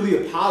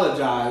literally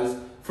apologize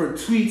for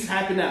tweets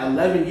happened at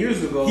 11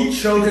 years ago. He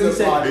chose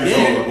to apologize. He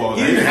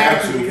didn't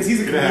have to because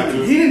he's a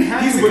comedian. He didn't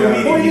have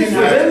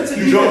to.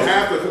 You don't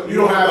have to. You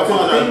don't have to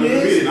apologize to the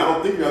comedian. I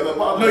don't think you have to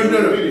apologize. No,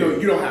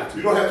 you don't have to.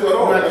 You don't have to at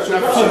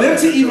all. For them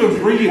to even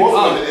bring it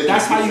up,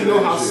 that's how you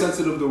know how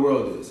sensitive the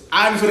world is.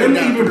 I understand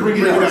that. Even bring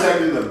it up.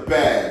 Protecting the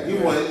bag.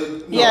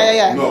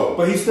 Yeah. No.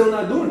 But he's still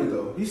not doing it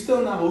though. He's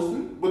still not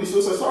hosting. But he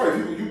still said sorry.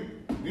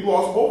 You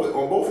lost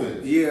on both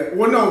ends. Yeah.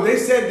 Well, no, they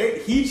said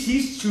that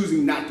he's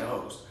choosing not to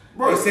host.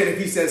 Right. They said if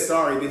he says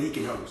sorry, then he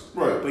can host.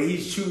 Right. But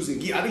he's choosing.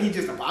 I think he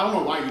just. I don't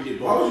know why you did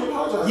both. Why would you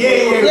apologize?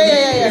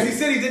 Yeah. Because he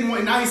said he didn't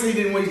want. Now he said he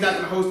didn't want. He's not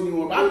going to host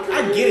anymore. But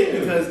I get it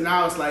because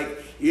now it's like,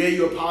 yeah,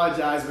 you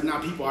apologize, but now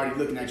people are already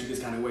looking at you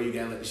this kind of way. You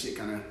gotta let the shit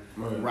kind of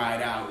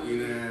ride out. You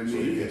know what I mean? So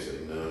you can't say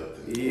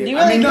nothing. Yeah.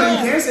 You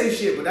can't say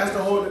shit. But that's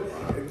the whole.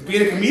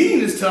 Being a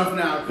comedian is tough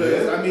now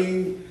because I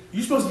mean,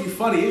 you're supposed to be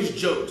funny. It's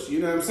jokes. You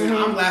know what I'm saying?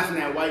 I'm laughing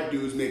at white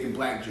dudes making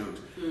black jokes.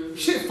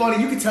 Shit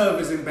funny, you can tell if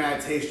it's in bad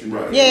taste or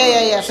not. Right.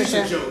 Yeah, for It's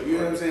sure. a joke, you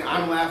know what I'm saying?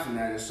 I'm laughing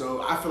at it,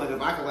 so I feel like if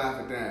I can laugh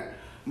at that,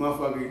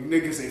 motherfucker,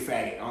 niggas say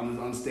faggot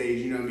on stage,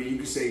 you know what I mean? You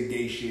can say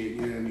gay shit, you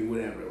know what I mean?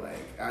 Whatever,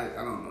 like, I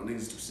don't know,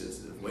 niggas too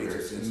sensitive, way too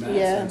sensitive.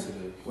 Yeah,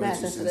 Way too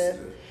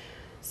sensitive.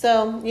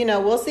 So,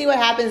 we'll see what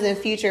happens in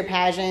future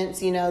pageants.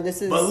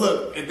 This is... But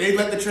look, if they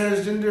let the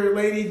transgender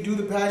lady do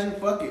the pageant,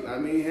 fuck it. I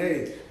mean,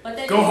 hey,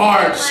 but go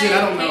hard. Shit,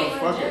 I don't know.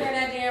 Fuck it.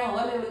 That damn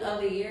Women of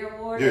the Year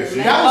award. Yeah,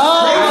 see? That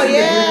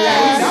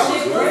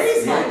was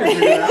crazy.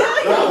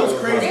 That was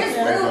crazy. There's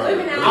real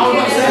women out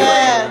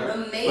there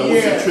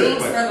amazing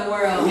things for the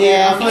world.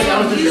 Yeah, I feel like that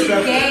was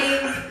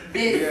disrespectful.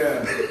 This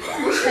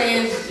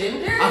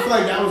transgender. I feel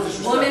like that was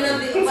disrespectful. Woman of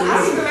the. I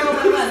don't remember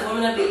what it was.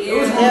 Woman of the Year.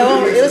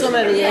 it was Woman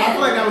of the Year. I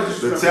feel like that was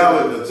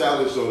disrespectful. The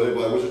talent show, they be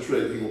like, what's your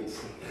trick?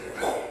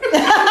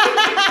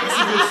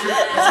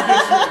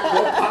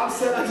 Pop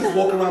said I just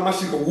walk around my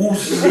shit go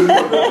whoosh.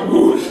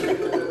 Whoosh.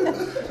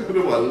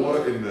 They're like,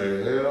 what in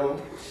the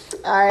hell?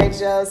 All right,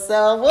 Joe.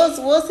 So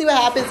we'll see what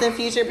happens in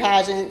future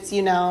pageants.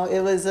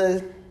 It was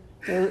a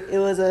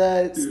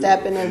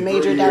step in a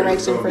major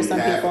direction for some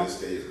people.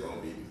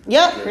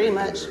 Yep, pretty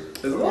much.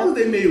 As long as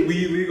they made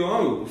weed legal, I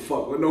don't give a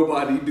fuck what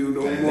nobody do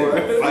no more.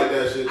 Fight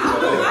that shit. I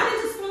don't know why they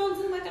just won't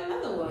do like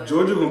another one.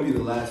 Georgia gonna be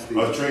the last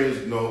state.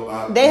 Trainers, no.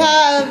 They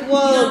have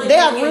they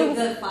have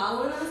good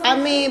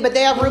following. but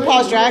they have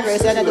RuPaul's Drag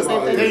Race. That's not the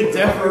same thing. They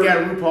definitely got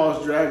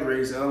RuPaul's Drag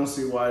Race. I don't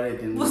see why they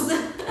can. What's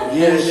that?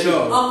 Yeah,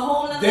 sure. A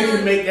whole nother. They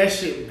can make that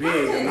shit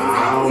big.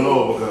 I don't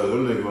know because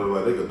them niggas look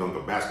like they could dunk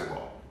a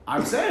basketball.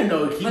 I'm saying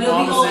though, keep But it'll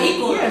all be the all same.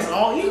 equal. Yeah, it's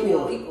all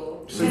equal.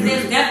 Because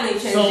there's definitely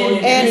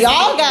transgender. And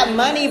y'all got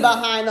money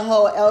behind the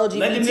whole Let the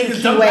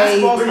niggas dunk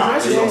basketball. LGBTQA.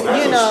 That's a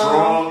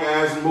strong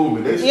ass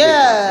movement. They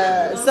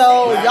Yeah,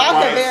 so black, y'all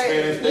white, can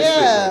very Spanish,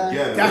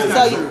 yeah. That's So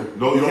not you- true.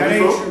 No, you don't That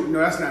think ain't so? true. No,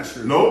 that's not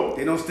true. Nope.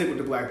 They don't stick with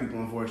the black people,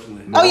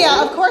 unfortunately. Oh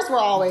yeah, of course we're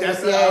always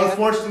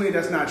Unfortunately,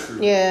 that's not true.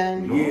 Yeah.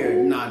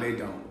 Yeah, nah, they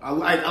don't. A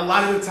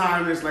lot of the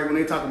time, it's like when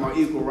they talk about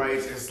equal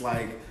rights, it's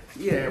like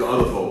Yeah, The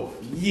other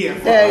folks. yeah,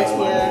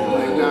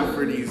 Yeah. not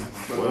for these.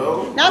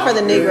 Well, Not for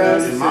the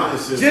Negroes. in my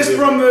instance, Just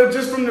from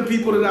the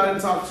people that I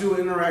didn't talk to,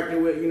 interacted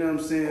with, you know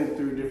what I'm saying,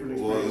 through different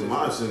Well, experiences. in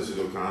my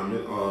sensitive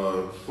comment,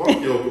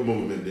 fuck your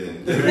movement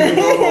then.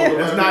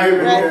 That's not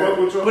even Fuck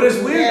with y'all. But it's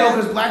weird Yeah. though,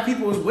 because black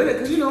people was with it,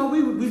 because you know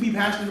we be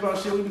passionate about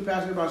shit,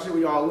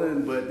 we all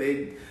in, but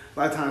they a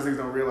lot of times niggas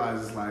don't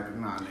realize it's like,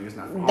 nah, nigga, it's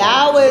not.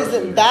 That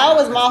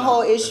was my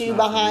whole issue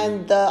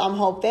behind the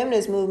whole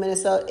feminist movement.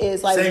 So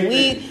is like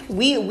Same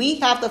we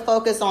have to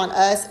focus on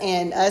us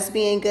and us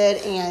being good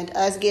and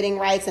us getting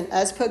rights and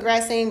us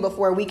progressing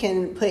before we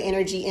can put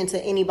energy into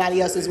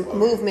anybody else's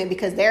movement,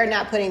 because they're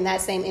not putting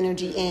that same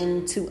energy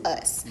into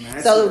us.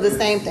 Man, So the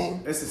same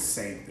thing. It's the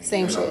same thing.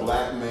 Same And shit. a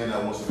black man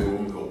that wants to be a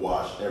woman could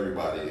wash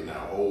everybody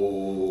now.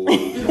 Oh,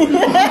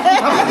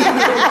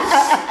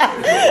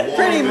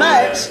 Pretty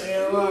much.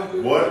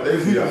 What? They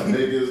be out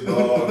niggas,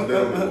 dog. They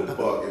don't give a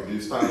fuck. If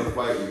it's time to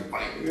fight, we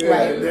fight.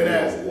 Right. They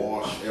gonna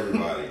wash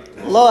everybody.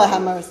 Lord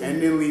have mercy.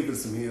 And then leaving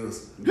some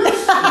heels. They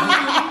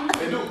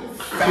do.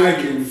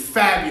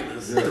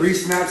 Fabulous. 3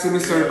 snaps in a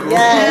circle.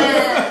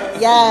 Yes.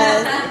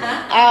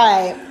 Yes. All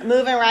right.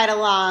 Moving right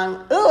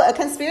along. Ooh, a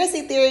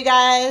conspiracy theory,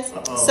 guys.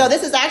 So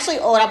this is actually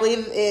old. I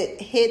believe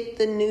it hit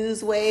the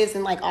news waves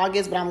in like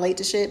August, but I'm late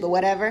to shit, but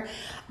whatever.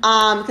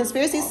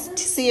 Conspiracy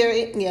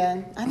theory.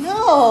 Yeah, I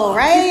know,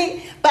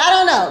 right? But I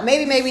don't know.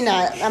 Maybe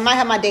not. I might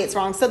have my dates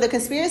wrong. So the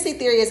conspiracy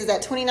theory is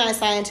that 29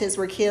 scientists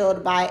were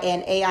killed by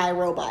an AI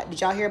robot.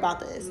 Did y'all hear about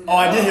this? Oh,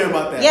 I did hear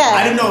about that. Yeah.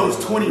 I didn't know it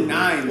was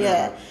 29. though.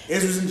 Yeah.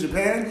 This was in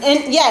Japan?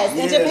 And yes, in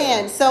Yeah.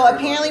 Japan. So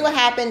apparently, what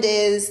happened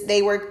is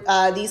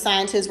these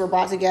scientists were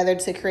brought together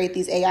to create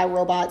these AI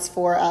robots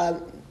for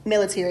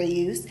military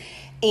use,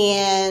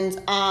 and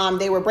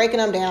they were breaking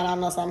them down. I don't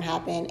know, something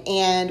happened,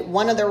 and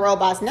one of the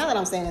robots. Now that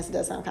I'm saying this, it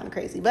does sound kind of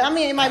crazy, but I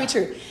mean, it might be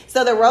true.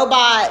 So the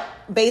robot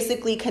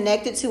basically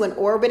connected to an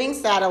orbiting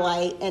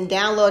satellite and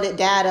downloaded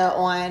data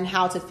on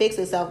how to fix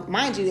itself.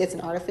 Mind you, it's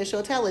an artificial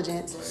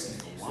intelligence.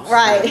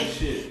 Right.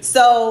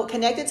 So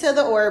connected to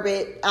the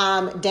orbit,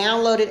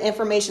 downloaded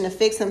information to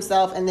fix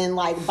himself, and then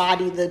like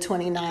body the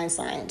 29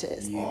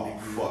 scientists. Oh,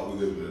 fuck. We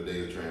live in a day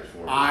of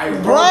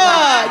transforming.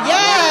 Bruh,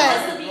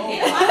 yes.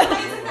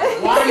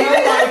 Why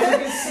nobody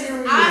took it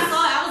serious? I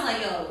saw it. I was like,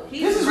 yo,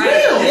 he's This is right.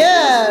 real. This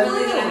Yeah. is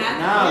really gonna happen.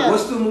 Nah, Yeah.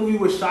 what's the movie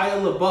with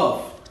Shia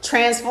LaBeouf?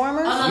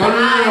 Transformers? Oh,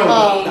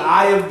 No. The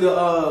eye of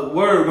the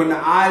word, when the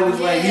eye was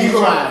like Yeah.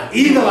 Eagle Eye.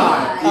 Eagle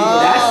Eye. Oh.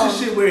 That's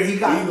the shit where he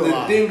got Eagle the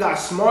Eye. thing got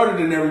smarter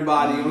than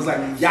everybody. It was like,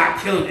 y'all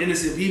killing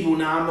innocent people.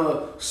 Now I'm gonna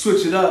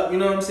switch it up. You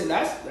know what I'm saying?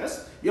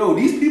 That's yo.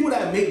 These people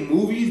that make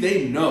movies,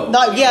 they know.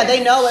 No, yeah,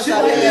 they know what's Shit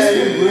up like there.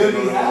 this can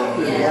really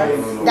happen. Yeah.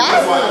 Like,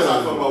 That's why I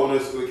thought about when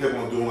they kept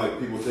on doing like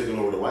people taking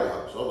over the White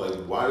House. I was like,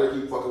 why they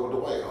keep fucking with the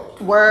White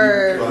House?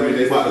 Word. So, I mean,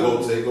 they about to go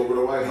take over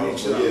the White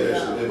House. So, yeah,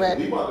 that shit, Right.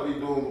 we about to be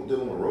dealing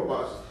with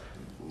robots.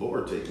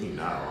 Lord, take me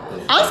now.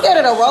 I'm scared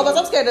of the robots.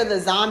 I'm scared of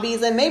the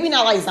zombies, and maybe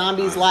not like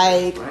zombies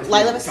like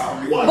let me.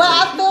 But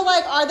I feel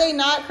like, are they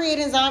not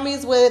creating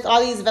zombies with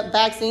all these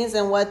vaccines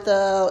and what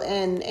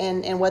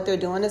and what they're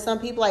doing to some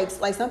people? Like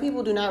some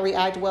people do not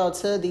react well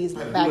to these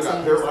People got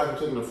vaccines. paralyzed from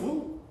taking the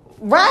flu.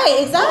 Right?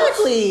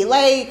 Exactly.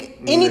 Like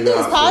anything's Are these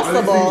things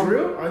possible.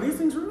 real? Are these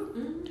things real?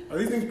 Are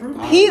these things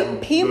proven?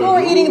 People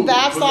are eating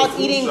bath salts,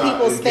 eating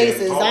people's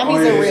faces.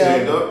 Zombies are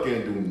Stand real. up,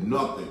 can't do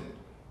nothing.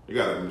 They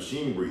got a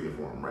machine breathing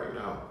for them right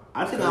now.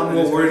 I think I'm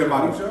more worried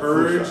about a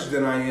purge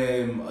than I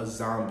am a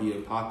zombie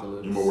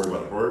apocalypse. You more worried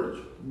about the purge?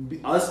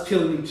 Us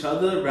killing each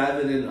other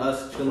rather than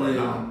us killing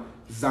now.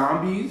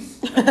 zombies.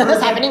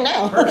 That's happening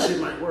now. Her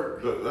shit might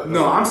work.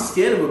 No, I'm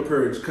scared of a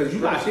purge because you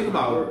gotta think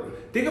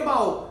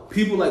about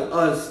people like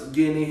us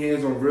getting their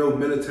hands on real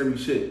military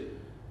shit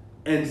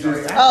and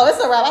just Oh, it's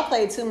a wrap. I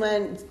played too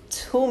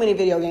many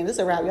video games. It's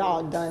a wrap.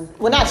 Y'all done.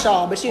 Well, not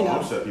y'all, but you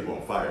I'm know. set people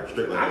on fire.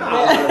 Straight like I that. got a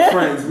lot of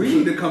friends. We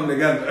need to come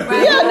together.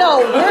 Right. Yeah, no,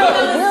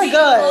 we're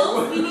good.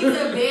 Close. We need to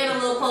band a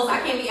little close. I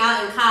can't be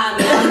out in COD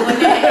without one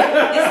day.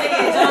 This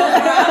nigga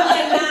Jones, bro. I'm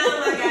like, nah,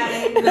 my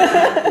guy.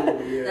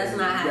 Nah. That's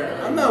not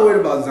happening. I'm not worried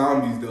about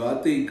zombies though. I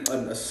think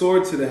a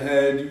sword to the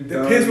head. You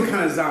done. Depends what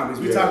kind of zombies.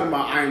 We talking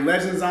about Iron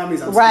Legend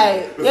zombies. I'm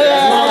Right. scared.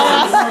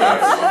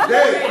 Yeah.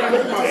 Hey, I'm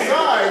on my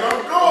side.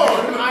 I'm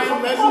gone.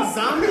 Iron Legend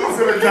zombies. I'm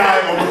gonna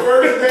die on the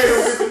first day of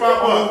this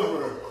pop up.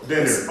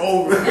 Dinner. It's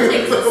over. That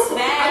nigga's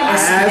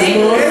fat. They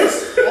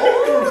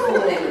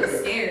were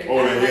scared.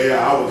 Oh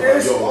yeah, I was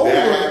It's like, yo, over.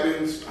 that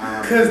happens.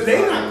 Because they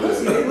not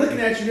pussy. They looking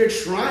at you. They're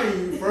trying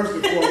you. First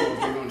and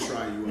foremost, they're gonna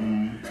try you out.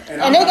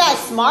 And they got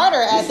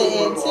smarter at the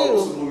end What's the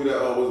too. movie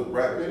that was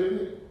Brad Pitt in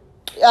it?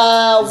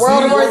 World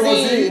War Z.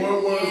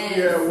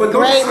 But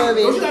Great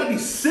movie. Don't you gotta be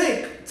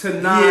sick to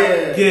not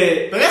Yeah.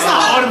 get. But that's how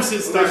all them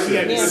shit starts. You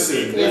had to Yeah. be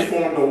sick. They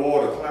formed a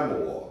wall to climb a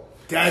wall.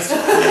 That's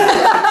Period.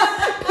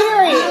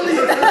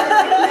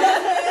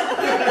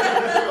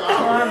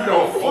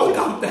 Fuck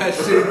out that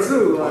shit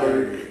too.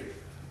 Like,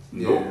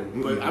 Nope.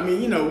 But I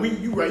mean, you know,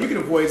 you right. You can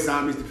avoid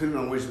zombies depending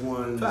on which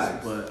ones.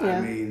 Facts. But Yeah.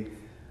 I mean,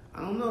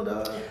 I don't know,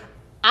 dog.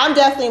 I'm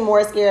definitely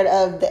more scared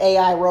of the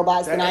AI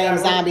robots than I am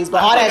zombies,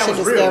 but all that shit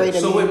is scary to me.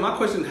 So wait, my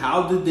question: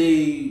 how did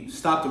they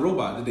stop the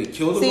robot? Did they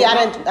kill the robot? See,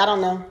 I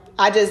don't know.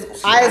 I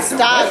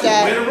stopped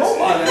at. Where the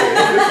robot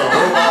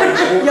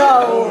at?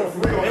 Yo,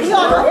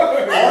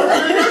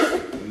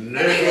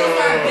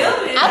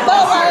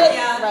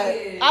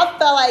 I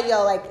felt like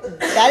yo, like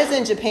that is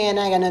in Japan.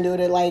 I ain't got nothing to do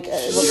with it. Like,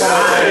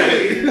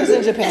 it's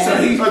in Japan. So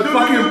he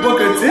fucking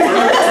book a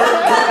ticket.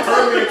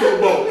 Turn me into a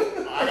boat.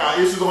 I got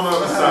issues on the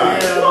other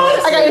side.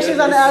 I got issues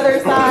on the other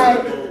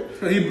side.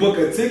 He book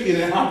a ticket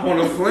and hop on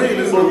a plane.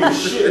 This movie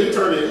shit. He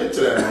turned it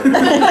into that.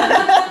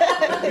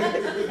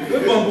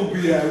 Where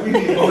Bumblebee at? We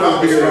need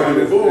Bumblebee around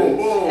this. Boom,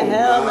 boom.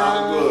 Hell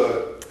no.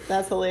 Good.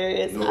 That's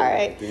hilarious. No, all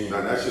right.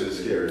 Nah, that shit is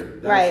scary.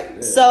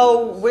 Right.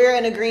 So we're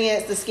in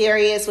agreement. The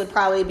scariest would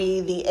probably be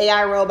the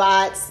AI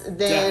robots,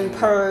 then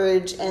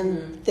Purge,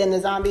 and then the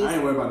zombies. I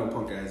ain't worried about no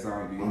punk ass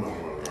zombies. I'm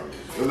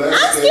scared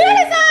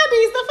of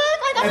zombies. The fuck?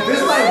 Like, if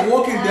it's like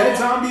Walking Dead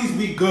zombies,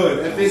 we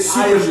good. If it's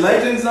Iron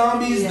Legend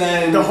zombies,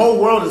 then the whole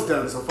world is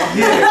done. So fuck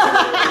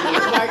yeah.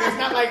 Like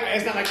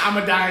it's not like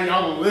I'ma die and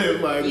y'all will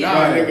live. Like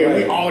nigga,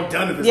 we all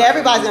done. If it's yeah,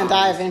 everybody's gonna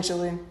die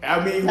eventually. I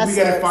mean, we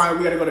gotta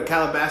go to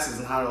Calabasas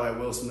and hire like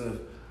Will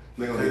Smith.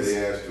 They gonna get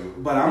their ass to.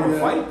 But I'm gonna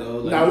fight though.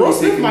 Like, now Will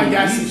Smith might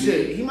got some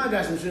shit. He might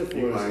got some shit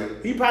for us.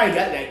 Might. He probably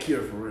got that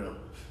cure for real.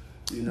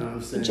 You know what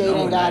I'm saying?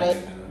 Jaden got it.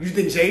 You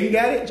think Jaden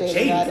got it?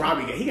 Jaden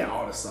probably got it. He got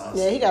all the sauce.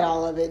 Yeah, he got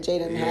all of it.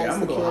 Jaden has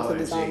I'm the gonna cure go for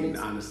the at zombies.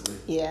 Jaden, honestly.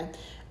 Yeah.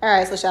 All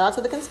right, so shout out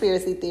to the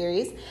conspiracy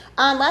theories.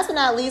 Last but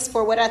not least,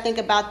 for what I think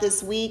about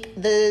this week,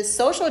 the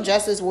social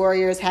justice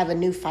warriors have a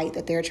new fight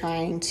that they're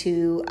trying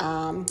to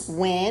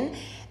win.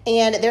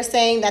 And they're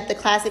saying that the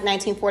classic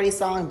 1940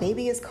 song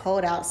 "Baby It's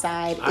Cold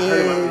Outside"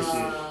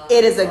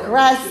 is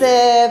aggressive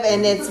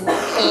and it's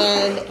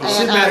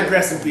mad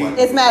aggressive.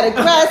 It's mad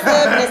aggressive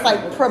and it's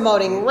like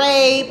promoting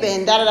rape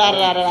and da da da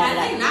da da da. Have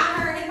they not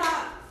heard hip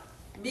hop?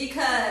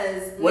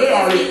 Because they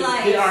already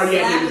had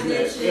niggas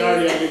next. They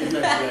already had niggas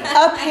next.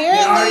 Apparently,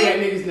 they already had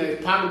niggas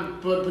next.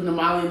 Putting the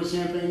Molly in the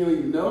champagne, you don't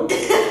even know.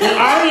 They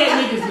already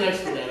had niggas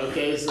next for that.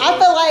 Okay, so I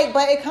feel like,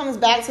 but it comes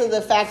back to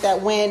the fact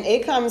that when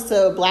it comes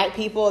to black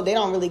people, they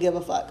don't really give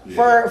a fuck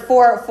for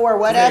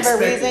whatever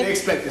reason. They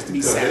expect us to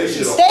be savage.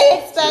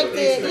 They expect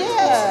it,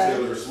 yeah.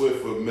 Taylor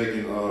Swift for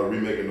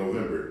remaking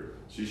November.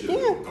 She should have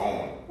been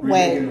gone.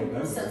 Wait.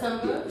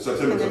 September.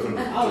 November.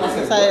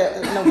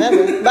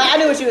 But I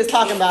knew what you was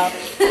talking about.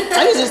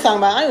 I knew what you was talking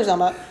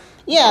about.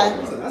 Yeah.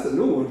 That's a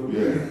new one for me.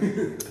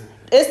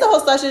 It's the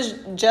whole social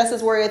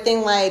justice warrior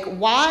thing. Like,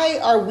 why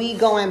are we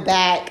going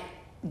back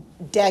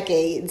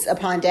decades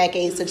upon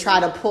decades to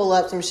try to pull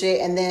up some shit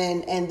and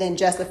then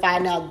justify?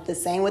 Now the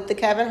same with the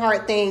Kevin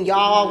Hart thing.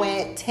 Y'all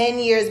went 10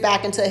 years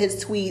back into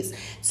his tweets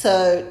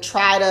to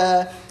try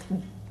to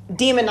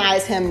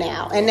demonize him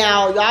now, and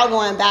now y'all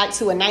going back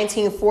to a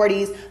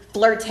 1940s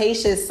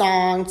flirtatious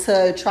song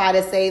to try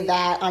to say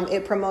that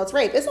it promotes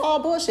rape. It's all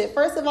bullshit.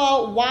 First of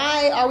all,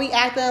 why are we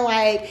acting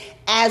like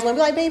as when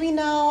be like, baby,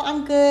 no,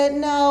 I'm good,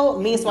 no.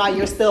 Meanwhile,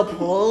 you're still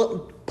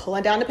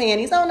pulling down the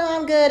panties. Oh no,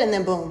 I'm good, and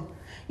then boom.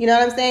 You know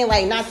what I'm saying?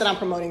 Like, not that I'm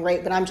promoting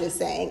rape, but I'm just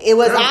saying it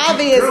was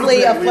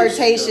obviously a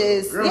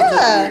flirtatious.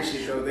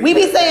 We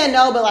be saying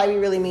no, but like we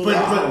really mean. But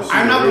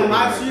I'm not gonna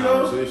lie to you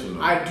though.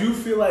 I do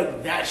feel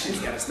like that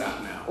shit's gotta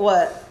stop now.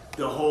 What?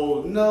 The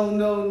whole no,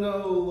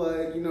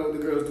 like, you know, the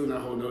girls doing that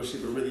whole no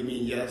shit, but really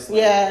mean yes. Like,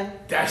 yeah.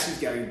 That shit's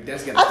gotta. I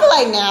feel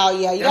like now,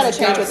 yeah, you gotta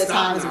change with the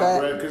times,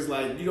 but because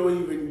like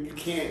you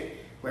can't.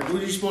 Like,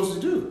 what are you supposed to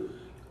do?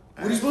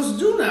 What are you supposed to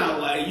do now?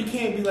 Like, you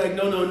can't be like,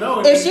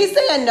 no. If she's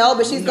saying no,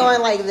 but she's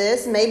going like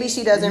this, maybe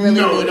she doesn't really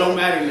it don't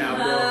matter now,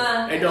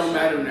 bro. It don't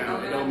matter now.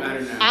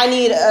 I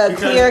need a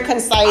clear,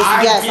 concise,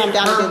 yes, I'm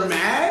down to do this.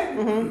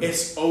 Mad,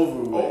 it's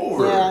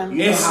over. Yeah.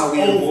 You know how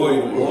we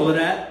avoid all of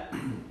that?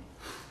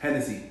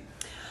 Hennessy.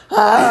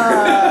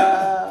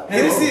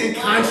 Hennessy and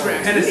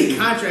contracts.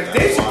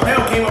 Dave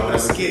Chappelle came up with a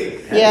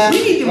skit. Yeah.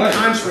 We need them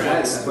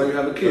contracts. That's why you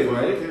have a kid,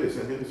 right?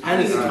 Hennessy.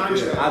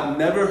 I've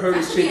never heard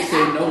a chick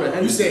say no to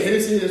Hennessy. You said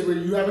Hennessy is where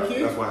you have a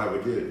kid? That's why I have a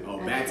kid. Oh,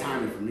 bad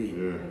timing for me.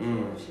 Yeah.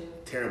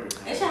 Terrible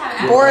timing. It should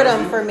have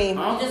Boredom for me. You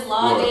just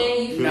log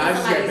in, you Nah, I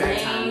just got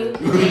somebody's bad name,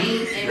 timing.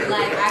 date, and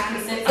like I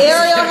consent.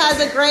 Ariel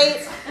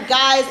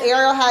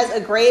has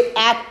a great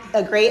app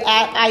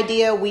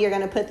idea. We are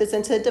going to put this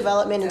into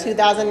development in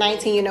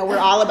 2019. You know, we're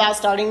all about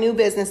starting new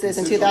businesses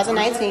in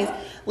 2019.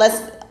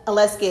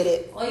 Let's get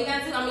it. All you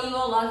got to do, you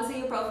all log into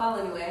your profile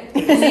anyway.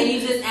 And then you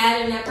just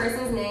add in that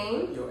person's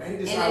name. Yo,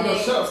 and stop.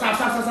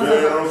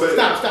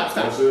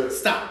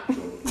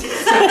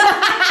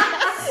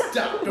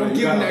 Don't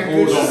give him that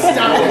good shit.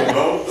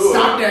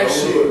 Stop that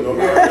shit.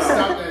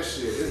 Stop that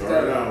shit. It's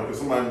done now. Because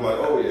somebody be like,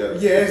 oh yeah.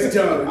 Yeah, it's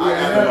done. I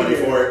got the money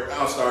for it.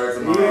 I'll start it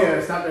tomorrow.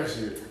 Yeah, stop that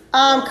shit.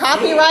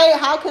 Copyright.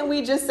 How can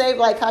we just save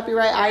like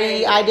copyright?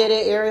 I did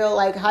it, Ariel.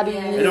 Like, how do you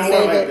save don't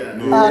work like it? that.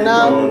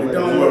 No.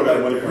 Don't work like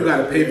that. You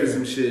gotta pay for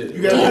some shit.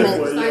 You gotta Damn pay it.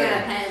 for So I got a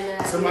patent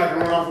that. Somebody can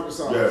run off with the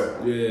song. Yeah.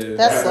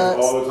 That happens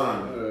sucks. all the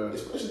time.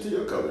 Especially to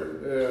your color.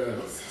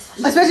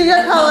 Especially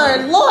your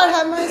color. Lord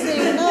have mercy.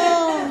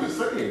 No.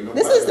 saying. No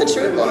This black is the folk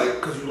truth, really though. like,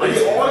 because you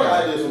like all the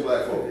ideas from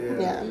black folk.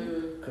 Yeah.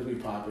 Because we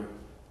popping.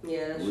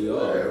 Yeah. We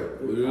are.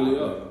 We really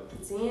are.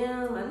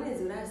 Damn, I need to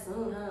do that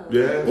soon, huh?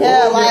 Yeah.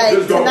 Yeah, like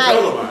just don't tonight.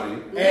 tell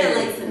nobody. Yeah,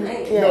 like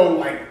tonight. Yeah. No,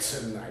 like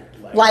tonight.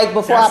 Like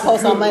before I that's a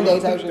post on good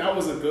Mondays, one. actually. That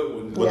was a good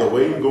one. But the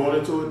way you going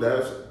into it,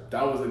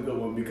 That was a good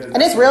one because.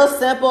 And it's real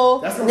simple.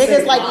 That's what I'm Niggas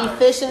saying, like live.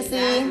 efficiency.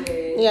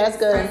 Exactly. Yeah, that's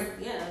good.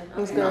 Yeah.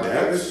 That's okay.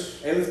 good.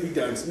 Hey, let's be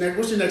done.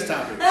 What's your next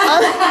topic?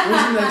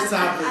 What's your next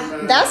topic,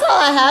 man? That's all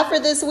I have for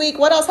this week.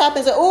 What else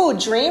happens? Ooh,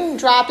 Dream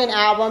dropped an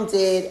album.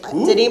 Did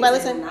anybody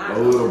listen? A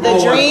little The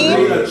bit.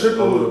 Dream?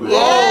 A little bit.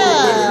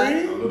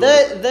 Yeah. Oh,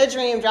 The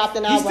Dream dropped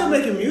an He's album. still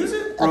making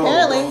music? Bro,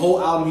 Apparently. the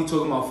whole album he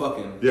talking about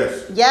fucking.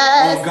 Yes.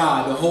 Yes. Oh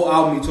God, the whole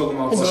album he talking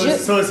about fucking.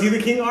 So is he the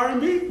king of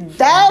R&B?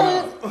 That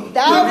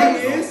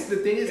was The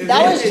thing is,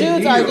 that was him and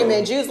Jude's Neo.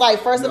 argument. Jude's like,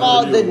 first of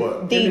all, Neo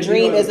what? the Him and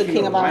Dream Neo is the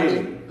king of R&B.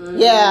 writing.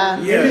 Yeah.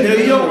 Yeah, Him and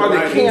Neo are the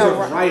right. kings Yeah, of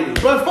right. writing.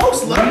 But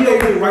folks love Neo their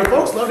can write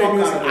folks the love their fuck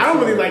music. out of I don't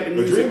the really song. like the The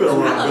music. Dream been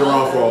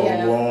around for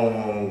Yeah. a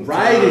long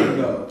Writing time.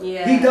 though.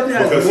 Yeah. He definitely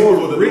has Because he more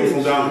was with the dude written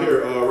from down shit.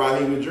 here,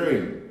 Raheem the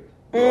Dream.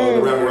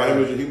 The rapper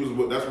Raheem the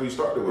Dream, that's what he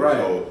started with. Right.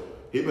 So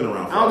he been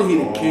around for I don't think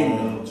he a the king,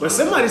 long though. time. But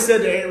somebody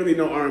said there ain't really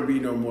no R&B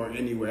no more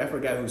anywhere. I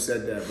forgot who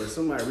said that, but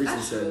somebody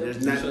recently said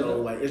there's not said no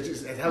that? like it's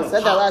just it's I hella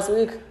said that pop. last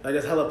week. Like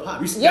it's hella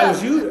pop. Yeah, That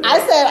was you.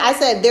 I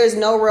said there's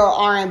no real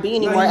R&B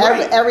anymore. you're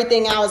right.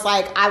 Everything I was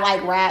like, I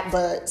like rap,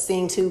 but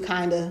sing too,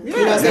 kind of. You know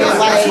what I'm saying? Yeah,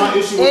 that's my Like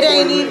issue with it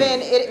ain't Tory even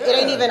Lanez. it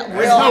ain't even There's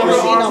real no R&B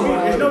real no R&B. more.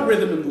 There's no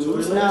rhythm and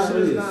blues. No.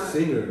 He's a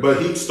singer.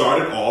 But he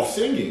started off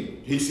singing.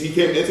 He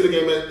came into the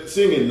game at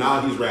singing.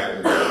 Now he's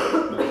rapping.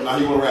 Now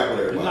he want to rap with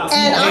everybody.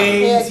 And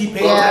Games, he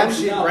paid yeah. type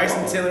shit,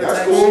 Bryson Tiller That's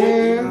type cool.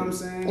 shit. You know what I'm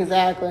saying?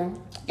 Exactly.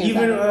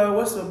 Even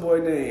what's the boy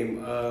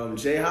name?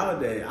 Jay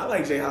Holiday. I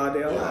like Jay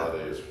Holiday a lot.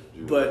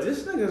 But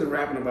this nigga's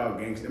rapping about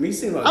gangster. I mean, he's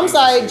singing about. I'm gangster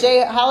sorry, shit.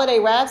 Jay Holiday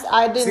raps.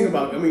 I Sing didn't.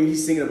 about. I mean,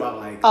 he's singing about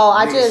like. Oh,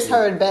 I nigga just shit.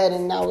 heard Bed,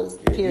 and that was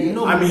period. You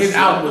know I mean, his who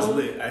album was slept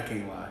on? lit. I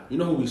can't lie. You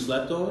know who we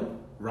slept on?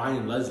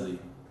 Ryan Leslie.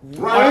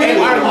 Right.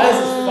 Our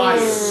is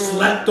fire.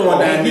 Slept on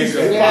that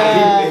nigga.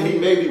 Yeah. He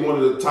may be one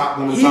of the top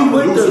He went to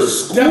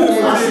producers. school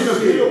for I seen a this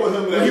video shit. with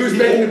him. When he was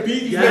making the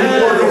beat, He ordered a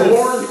Yes.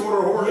 horn. He ordered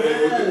a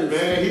horn.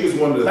 Man, he was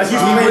one of the like he's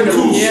top. playing the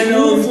to piano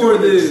school he's for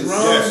doing the this.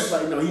 drums. Yes.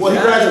 Like, no, he's Well, he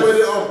Yes.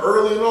 graduated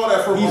early and all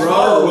that from He's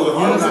Harvard. Was Bro,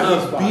 it he was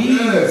Harvard? a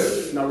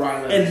beast. No,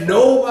 Ryan Lewis. And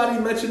nobody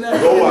mentioned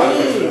that.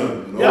 Nobody. name.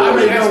 Yeah, I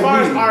mean, as know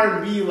far as me.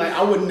 R&B, like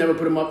I would never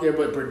put him up there,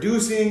 but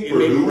producing and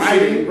maybe Producing?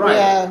 writing, right?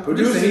 Yeah.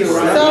 Producing and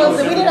writing. So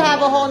we need to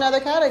have a whole nother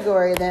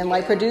category then,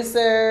 like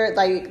producer,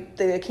 like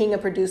the king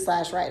of produce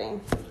 / writing.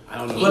 I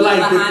don't know. But like,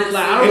 Behind the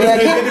I It don't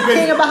Yeah, depends-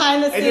 king of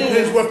behind the It depends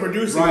scenes. what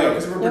producing, Right.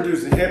 because we're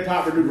producing hip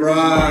hop, we're producing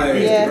Right,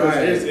 Yeah. right.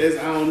 It's,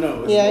 I don't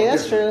know. It's Yeah, more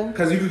that's different. true.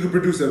 Because you could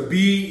produce a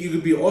beat, you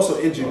could be also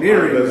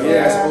engineering. Ryan Leslie.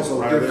 That's Yeah. also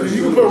Ryan different. Because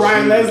you can put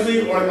Ryan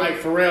Leslie or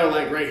like Pharrell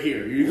like right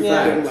here. You can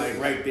Yeah. put him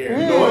like right there.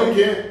 You know what?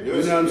 You can. You know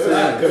what I'm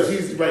saying? Because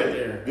he's right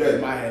there Yeah.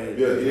 in my head.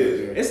 Yeah, he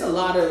is. It's a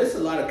lot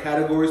of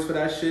categories for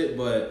that shit,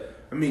 but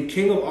I mean,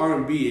 king of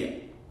R&B.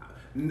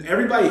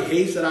 Everybody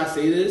hates that I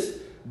say this,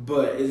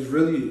 but it's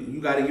really you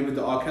got to give it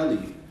to R. Kelly.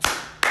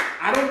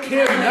 I don't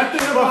care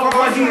nothing about our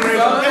what he generation.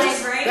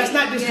 does. That's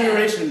not this Yeah.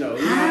 generation though.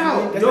 You know what I How?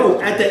 mean? That's Yo,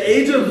 not- at the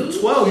age of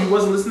 12, you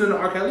wasn't listening to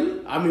R. Kelly.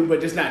 I mean,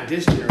 but it's not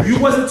this generation. You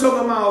wasn't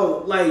talking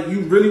about like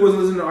you really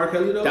wasn't listening to R.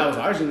 Kelly though. That was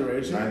our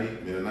generation. 90,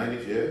 in the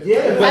 90s, yeah.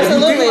 Yeah, but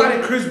Absolutely. you think about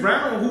it, Chris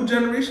Brown. Who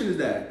generation is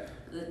that?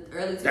 The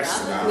early 2000s.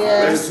 That's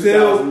Yeah. That's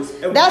still.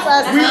 2000s. That's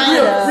us We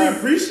kind of.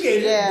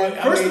 appreciate it. Yeah.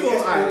 But, First of all,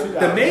 it's alright, still the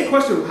 2000s. main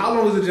question: how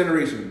long is a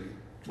generation?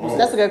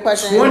 That's a good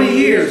question. 20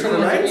 years,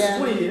 correct? Yeah.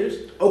 20 years.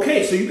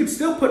 Okay, so you could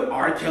still put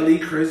R. Kelly,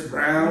 Chris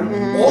Brown,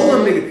 all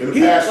them In niggas. the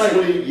He past like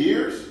 20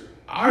 years?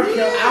 R.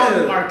 Kelly, I don't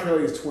think R.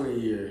 Kelly is 20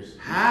 years.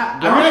 how,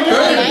 I mean, I guess-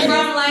 Really?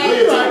 From like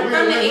Yeah, from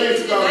the yeah,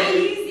 80s to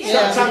 90s.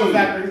 Yeah.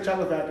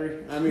 Chocolate Factory.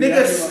 I mean, nigga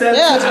that's step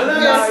Yeah, to the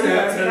left,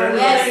 yeah. step to the right.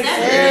 Yes,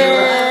 that's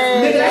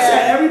Yeah. Nigga, that's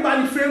at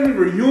everybody family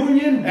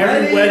reunion.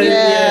 every wedding.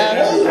 Yeah. Yeah,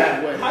 every All black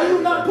that. wedding. How you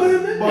not put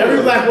him in?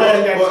 Every black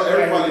wedding got But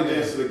everybody right.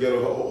 dances to the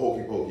ghetto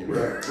hokey pokey,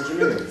 bro. What you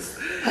mean?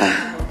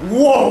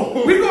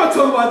 Whoa. We gonna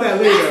talk about that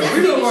later.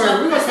 We gonna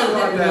talk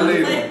about that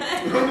later.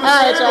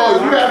 Alright, y'all.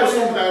 You have a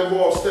song that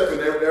involves stepping,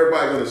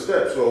 everybody gonna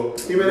step. So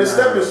he made a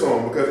stepping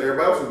song because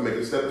everybody else was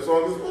making stepping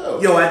songs as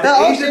well. Yo, at the The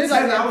age ocean of is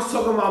 10, like- I was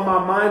talking about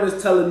my mind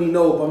is telling me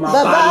no, but my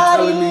The body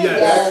telling body, me yes.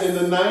 yes. That's in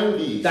the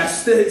 90s.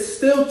 That's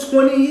still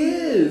 20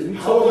 years. We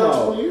How talking was that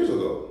about. 20 years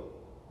ago?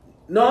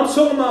 No, I'm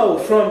talking about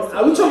we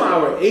talking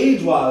about our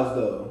age wise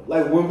though.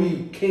 Like when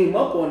we came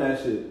up on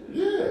that shit.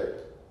 Yeah.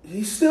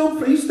 He's still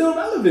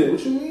relevant.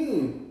 What you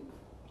mean?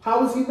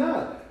 How is he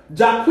not?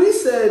 Jacquees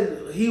said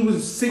he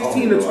was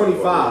 16 to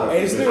 25.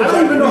 Hey, it's still I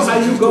don't even know Jacquees how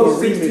you just go doing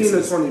 16 to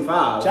remixes.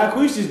 25.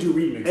 Jacquees just do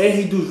remixes. And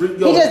he does.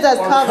 He just does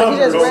cover. He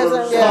just rips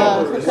them. Yeah.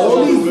 Covers. All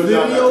Don't these do a good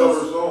job at videos.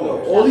 cover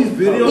songs. All these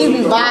videos. He be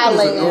is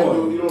violating.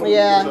 annoying. You don't do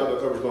Yeah. a good job at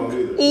cover songs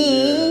either.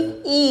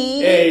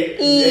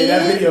 Hey,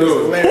 that video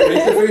is hilarious.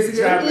 Make the face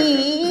again.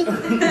 E.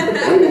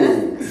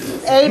 Ooh.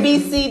 And A, B,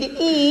 C, D,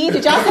 E.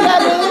 Did y'all see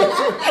that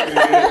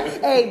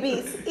meme? A,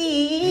 B, C,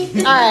 E.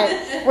 All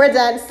right, we're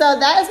done. So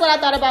that is what I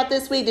thought about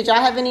this week. Did y'all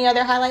have any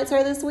other highlights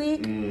for this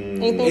week?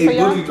 Anything for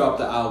y'all? Boogie dropped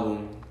the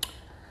album.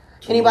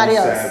 Anybody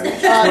else? 21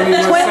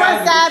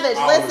 Savage.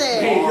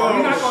 Listen. Hey, yo,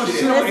 you're not gonna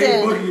shit on A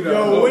Boogie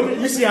though. Yo,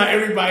 you see how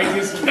everybody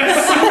just 21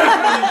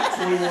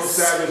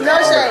 Savage. No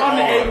shade. on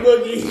the A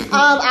Boogie.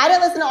 I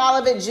didn't listen to all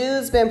of it.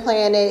 Jude's been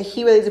playing it.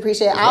 He really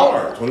appreciated it.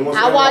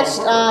 I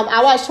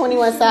watched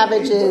 21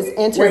 Savage's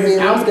interview.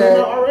 It was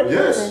good.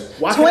 Yes.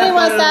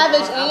 21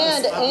 Savage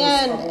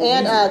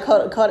and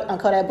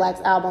Kodak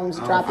Black's albums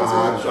dropped this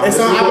week. It's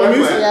on Apple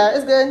Music. Yeah,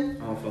 it's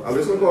good. I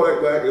listened to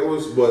Kodak Black. It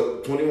was,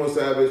 but 21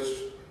 Savage.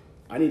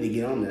 I need to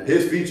get on that.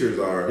 His features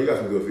he got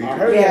some good features. I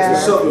heard Yeah.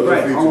 So,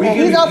 right. And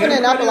he's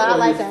opening up a lot. I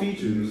like him.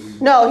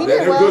 Features? No, he did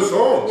They're well. good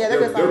songs. Yeah, they're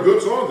good songs. They're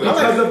good songs.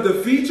 Because of the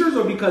features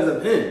or because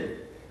of him?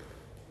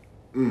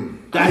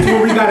 That's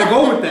where we gotta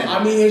go with that.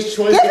 I mean, his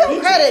choice. Give him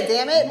credit,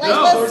 damn it. Like,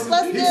 No.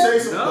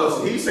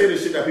 let's He say the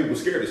shit that people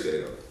scared to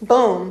say though.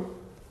 boom.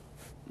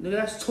 Nigga,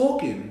 that's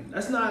talking.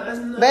 That's not.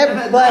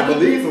 But I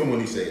believe him when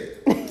he say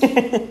it.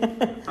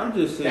 I'm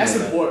just saying. That's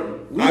that.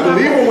 important. I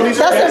believe him when he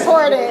say it. That's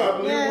important. I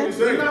believe him when he say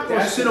We're it. not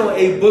gonna shit on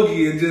A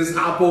Boogie and just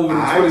hop over to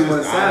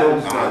 21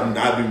 Savage.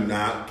 I do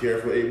not care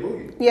for A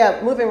Boogie.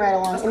 Yeah, moving right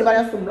along. Anybody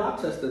else? From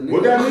Rochester, nigga.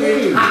 What that mean? He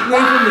ain't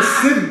from the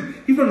city.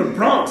 He from the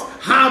Bronx.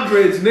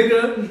 Highbridge,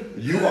 nigga.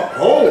 You are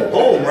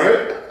home,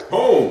 right?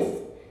 Home.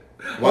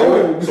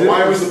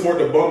 Why we support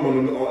the bum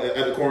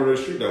at the corner of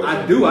the street? That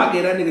I do. I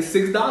gave that nigga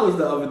 $6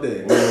 the other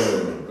day.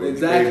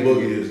 Exactly. A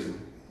Boogie is.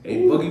 A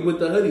Boogie with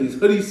the hoodies.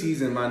 Hoodie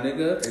season, my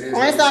nigga.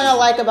 Only song I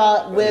like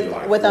about with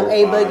A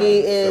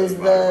Boogie is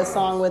the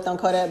song with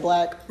Kodak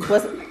Black.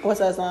 What's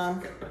that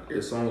song?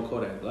 The song with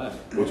Kodak Black.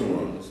 Which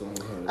one? The song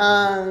with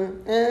her.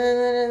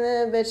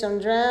 Bitch, I'm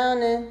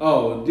drowning.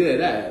 Oh, yeah,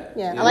 that.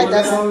 Yeah, I like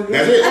that song.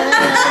 That's it.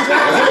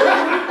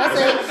 That's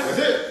it. That's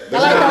it. I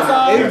like that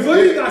song. A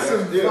Boogie got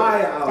some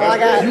fire out. I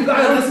got it. You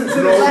gotta listen to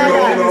the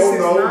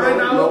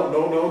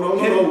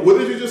No. What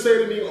did you just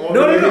say to me?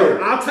 No.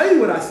 I'll tell you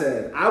what I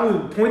said. I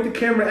will point the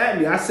camera at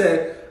me. I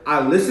said,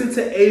 I listened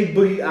to A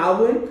Boogie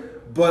album,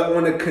 but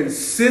on a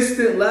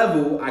consistent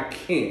level, I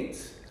can't.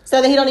 So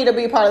then he don't need to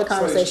be part of the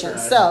conversation.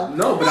 So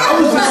No, but I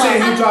was just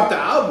saying he dropped the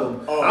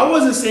album. I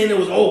wasn't saying it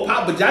was old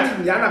pop, but y'all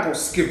not gonna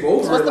skip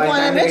over what's it. the like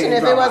point that of nigga mentioning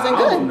ain't if it dropped wasn't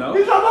the good? album, no?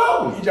 He dropped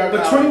the album.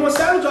 But 21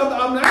 Savage dropped the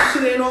album. That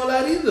shit ain't all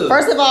that either.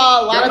 first of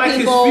all, a lot Y'all of like his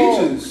people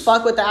features.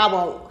 fuck with the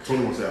album.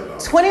 21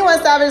 Savage.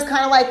 21 Savage is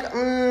kind of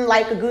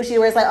like Gucci,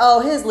 where it's like,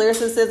 oh, his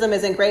lyricism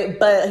isn't great,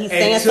 but he's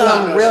saying chill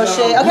some out, real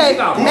chill shit. out. Okay,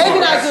 Gucci maybe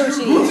got not bars.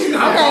 Gucci. Gucci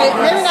got Okay,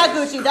 bars. maybe not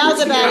Gucci. That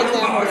was a bad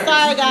example.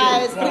 Sorry,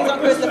 guys. Please don't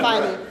crucify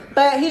me.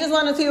 But he just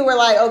wanted to, we're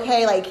like,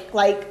 okay,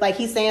 like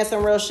he's saying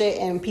some real shit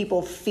and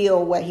people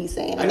feel what he's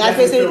saying. And that's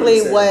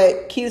basically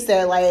what Q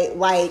said.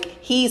 Like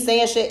he's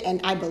saying shit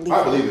and I believe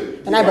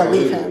it. And I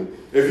believe him.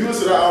 If you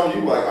listen to that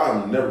album, you like,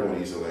 I'm never going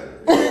to East Atlanta.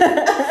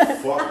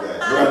 Fuck that.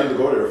 But I need to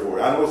go there for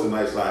it. I know it's a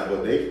nice side,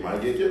 but they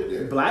might get killed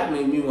there. Black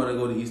made me want to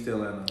go to East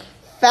Atlanta.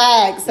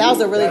 Facts. That was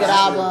a really good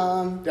That's true.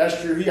 album.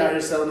 That's true. He out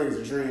here selling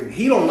niggas a dream.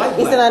 He don't like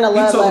He Black. said on a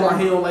love He talking letter. about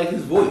he don't like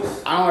his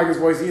voice. I don't like his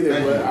voice either.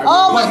 But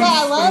Oh my But God,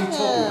 I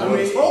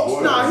he's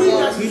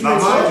love him. he's Now,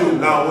 been mind talking. you,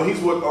 now when he's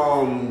with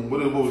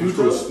what was his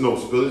crew? No,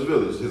 Village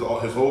Village.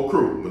 His whole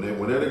crew.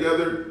 When they're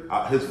together,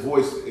 his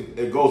voice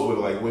it goes with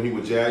it, like when he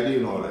with JID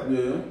and all that.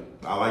 Yeah.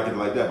 I like it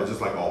like that, but just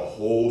like a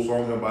whole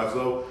song him by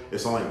itself,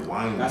 it's on like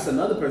whining. That's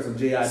another person,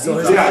 JID. So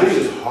his- JID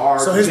is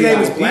hard. So his name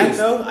is JID. Black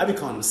though. I be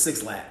calling him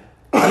 6 Lat.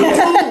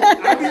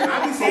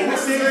 I be saying the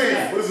What's his same name?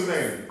 thing. What's his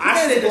name?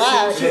 I said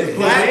Black. the same shit. His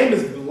name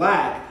is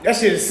Black. That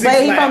shit is 6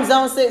 But he Lat. from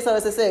Zone 6, so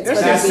it's a 6.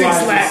 That's But just that's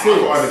 6 why- Lat.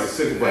 Oh, I think it's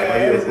 6 Black.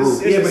 Like he was a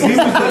group. Yeah, but he was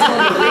on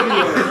the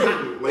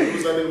radio. Like he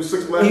was that name was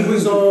 6 Black. He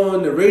was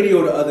on the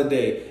radio the other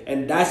day,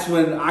 and that's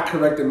when I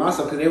corrected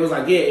myself because they was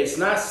like, "Yeah, it's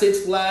not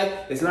 6 Black,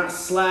 it's not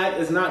Slack,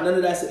 it's not none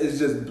of that. It's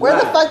just Where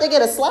Black." the fuck they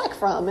get a slack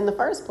from in the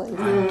first place? I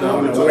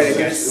don't know where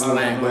they got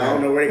slack. I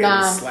don't know where they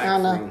got Nah, slack I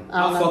don't know. from. I don't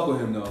I'll know. fuck with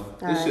him though. This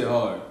Alright. shit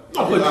hard.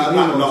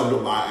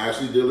 I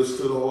actually did listen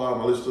to the whole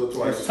album. I listened to it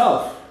twice. It's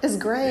tough. It's He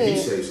great.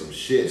 say some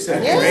shit. Yeah.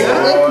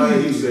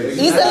 Boy, he say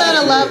some East Atlanta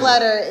shit. Love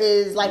Letter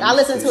is like I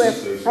listened to it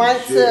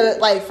front to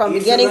like from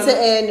East beginning to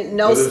Atlanta? end,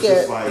 no But it's skip.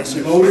 just like- It's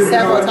your Motor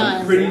Several Car,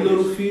 times. Pretty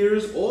Little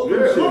Fears, all Yeah,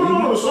 them shit.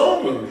 no, the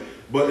song.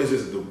 But it's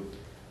just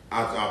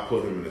I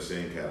put him in the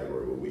same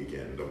category with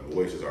Weeknd. The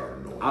voices are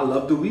annoying. I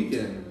love The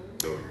Weeknd.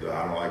 I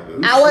don't like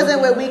the. I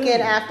wasn't with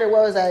Weekend after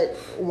what was that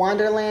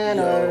Wonderland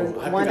Yo, I or think I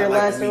liked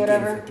Wanderlust The or Weeknd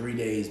whatever. For 3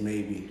 days,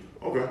 maybe.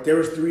 Okay. There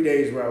was 3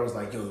 days where I was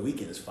like, "Yo, the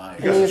Weeknd is fire."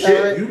 You got some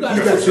shit. You got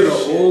You to got go to some the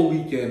shit. old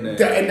Weekend now.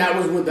 And that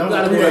was with that You was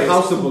gotta 3 go to days.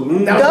 House of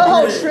Balloons. That The was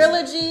whole 3 days.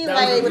 trilogy, That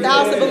was like with the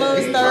House of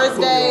Balloons He tried to put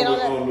me Thursday and all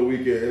that. on the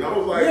weekend, and I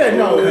was like, Yeah,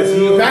 no, oh, because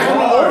he back in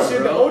the hard, old shit.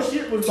 The bro. old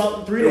shit was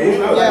about 3 days.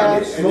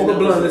 Yeah. Smoke a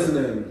blunt, listen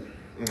to him.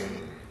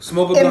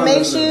 Smoke a It blunt. makes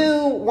listen to him.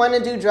 you want to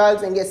do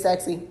drugs and get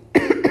sexy.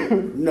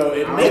 No,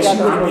 it makes you I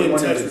want to be in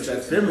want touch to with do your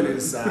sex. feminine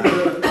side.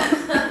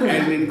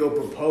 and then go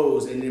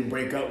propose and then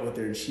break up with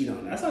her and cheat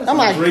on her. That's Oh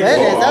my goodness,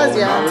 that was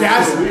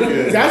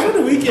young. That's what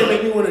the weekend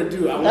made me want to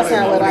do. That's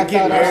not what I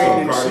get thought at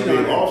all. married and cheat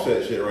on her.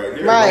 Offset shit right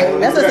there. Right,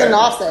 that's what's in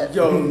Offset.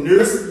 Yo,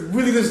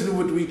 listen to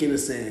what the weekend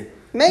is saying.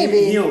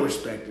 Maybe. He don't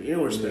respect it. He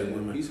don't respect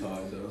women. He's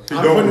hard though.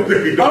 I'm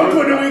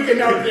putting the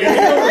weekend out there. He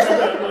don't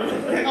respect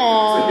women.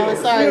 Oh,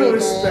 sorry, He don't Weekend.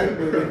 respect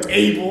women.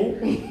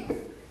 Abel.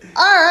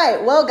 All right,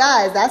 well,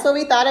 guys, that's what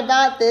we thought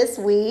about this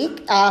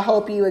week. I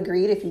hope you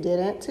agreed. If you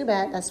didn't, too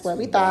bad. That's what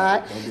we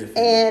thought.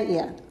 And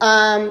yeah,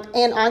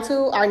 and on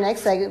to our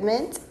next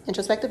segment,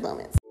 introspective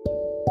moments.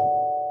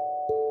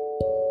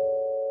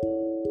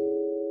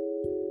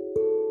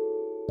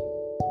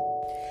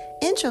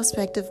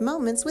 Introspective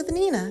moments with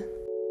Nina.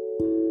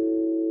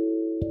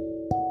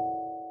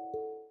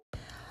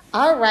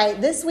 All right,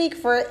 this week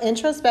for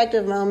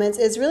introspective moments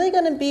is really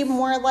going to be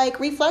more like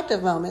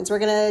reflective moments. We're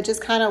going to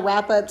just kind of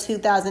wrap up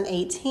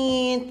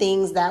 2018,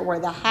 things that were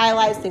the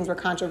highlights, things were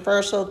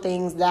controversial,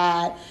 things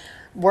that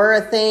were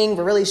a thing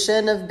but really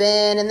shouldn't have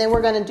been. And then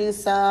we're going to do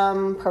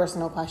some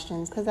personal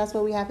questions because that's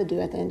what we have to do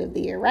at the end of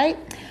the year, right?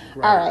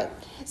 All right.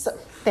 So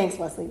thanks,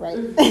 Wesley,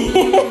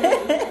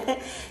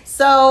 right?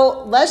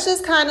 So let's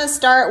just kind of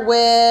start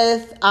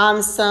with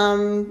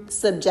some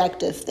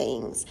subjective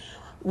things.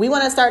 We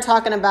want to start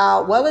talking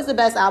about what was the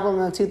best album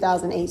of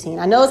 2018.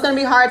 I know it's going to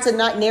be hard to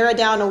not narrow it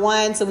down to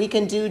one, so we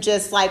can do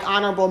just like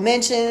honorable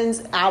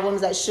mentions,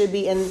 albums that should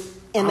be in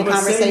the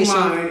conversation.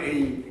 I'm gonna say mine,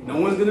 and no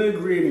one's gonna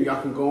agree, and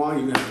y'all can go on.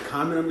 You have to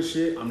comment on the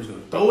shit. I'm just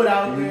gonna throw it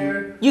out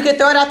there. You can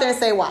throw it out there and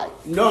say why.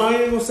 No, I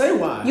ain't gonna say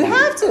why. You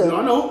have to. No,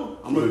 I know.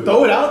 I'm gonna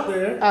throw it out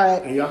there. All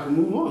right. And y'all can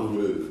move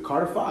on.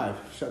 Carter 5.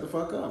 Shut the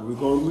fuck up. We're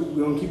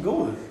gonna keep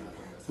going.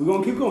 We're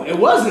gonna keep going. It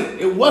wasn't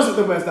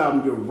the best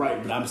album. You're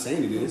right, but I'm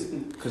saying it is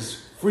because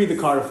free the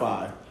Carter 5.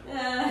 All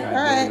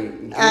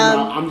right.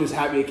 I'm just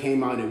happy it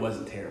came out and it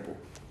wasn't terrible.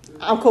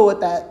 I'm cool with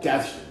that.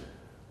 That's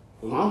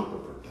The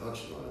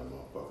production on that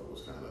motherfucker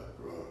was kind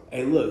of rough.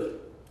 hey, look.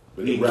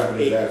 But he rapping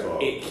his ass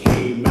off. It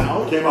came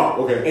out. It came out,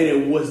 okay. And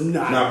it was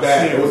not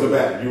bad. terrible. It wasn't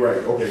bad. You're right.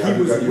 Okay.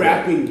 He was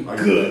rapping I'll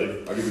give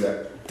good. I'll give you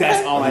that.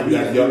 That's all I I'll give you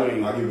needed that. from Yup,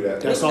 Wayne. I'll give you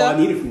that. That's all I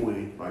needed from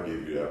Wayne. I'll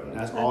give you that one.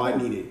 That's all I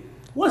needed.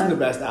 Wasn't the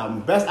best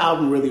album. Best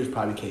album really was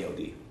probably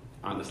KOD.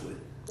 Honestly,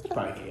 it's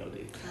probably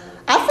KOD.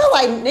 I feel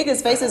like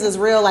niggas' faces is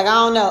real. Like, I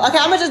don't know. Okay,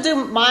 I'm going to just do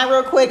mine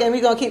real quick and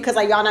we're going to keep, because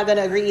like y'all not going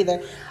to agree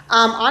either.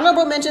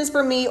 Honorable mentions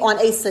for me on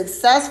a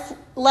success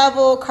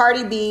level,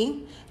 Cardi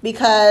B.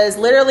 Because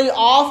literally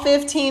all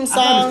 15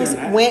 songs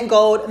went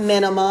gold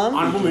minimum.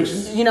 Honorable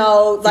mentions. You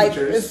know, like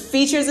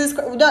Features is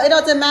no, it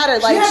doesn't matter.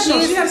 Like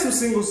she had some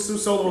singles, some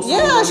solo songs.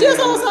 Yeah, she has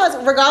solo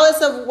songs.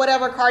 Regardless of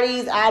whatever,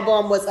 Cardi's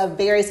album was a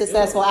very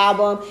successful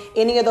album.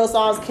 Any of those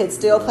songs could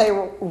still play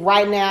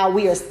right now.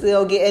 We are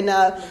still getting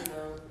up.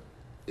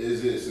 Do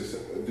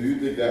you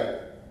think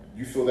that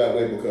you feel that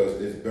way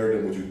because it's better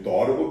than what you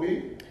thought it would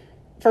be?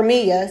 For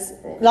me, yes.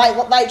 Okay.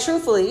 Like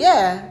truthfully,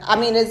 yeah. I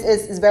mean,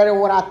 it's better than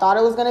what I thought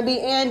it was going to be.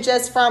 And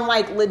just from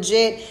like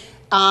legit,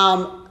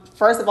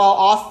 first of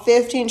all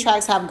 15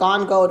 tracks have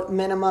gone gold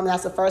minimum.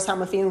 That's the first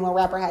time a female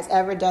rapper has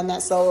ever done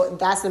that. So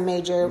that's a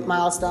major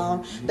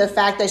milestone. The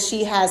fact that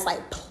she has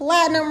like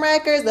platinum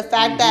records, the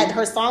fact that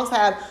her songs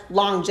have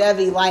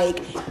longevity,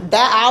 like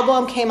that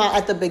album came out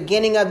at the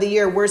beginning of the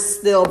year. We're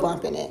still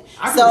bumping it.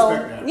 I can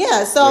respect that.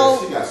 Yeah, so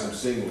Yeah, she got some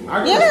singles.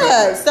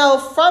 yeah, so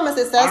from a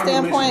success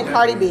standpoint,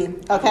 Cardi B,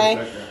 okay?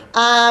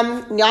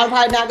 Y'all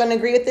probably not going to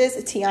agree with this.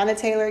 Tiana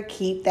Taylor,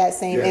 keep that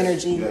same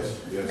energy. Yes.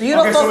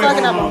 Beautiful Okay, so wait,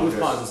 fucking hold on. album. Let's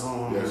pause this. Hold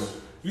on. Yes.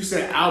 You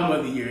said album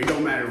of the year. It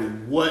don't matter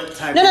what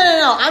type.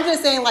 No. I'm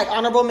just saying like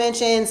honorable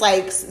mentions,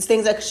 like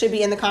things that should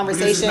be in the This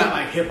conversation. is not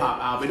like hip hop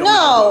album. It don't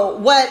No,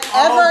 matter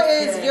whatever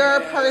Okay. is your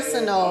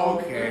personal.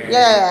 Okay.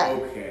 Yeah.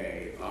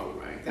 Okay. All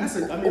right. That's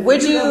a. I mean,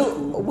 Would that you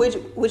was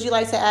cool. would you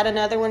like to add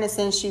another one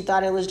since you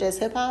thought it was just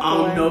hip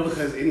hop? No,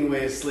 because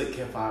anyway, it's slick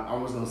hip hop. I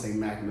was gonna say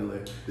Mac Miller.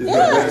 It's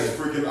Yeah. the best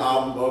freaking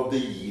album of the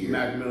year.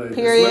 Mac Miller.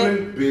 Period.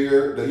 Slimming.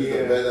 Beer,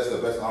 Yeah. that's the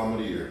best album of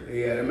the year.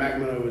 Yeah, the Mac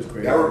Miller was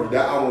great. That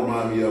album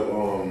reminded me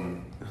of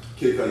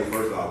Kid Cudi's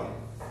first album.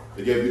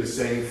 It gave me the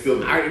same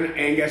feeling.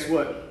 And guess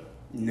what?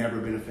 Never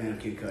been a fan of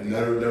Kid Cudi.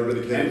 Never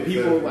really came. And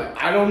people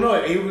like, I don't know.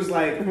 It was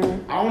like, I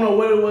don't know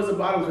what it was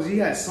about him because he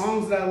had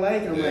songs that I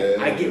like. I'm like,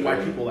 I get why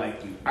people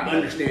like you. I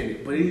understand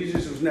it, but he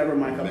just was never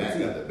my cup of Mac tea.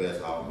 got the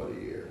best album of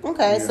the year.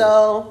 Okay,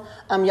 so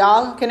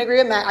y'all can agree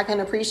with Mac. I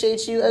can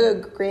appreciate you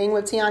agreeing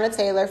with Tiana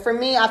Taylor. For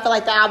me, I feel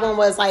like the album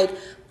was like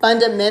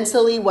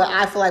fundamentally what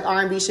I feel like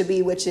R&B should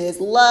be, which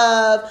is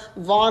love,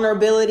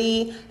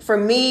 vulnerability. For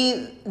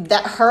me,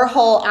 that her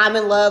whole "I'm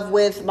in love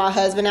with my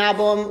husband"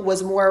 album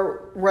was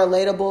more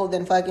relatable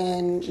than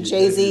fucking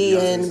Jay-Z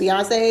and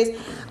Beyonce's.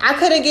 I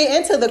couldn't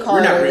get into the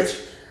Carters. We're not rich.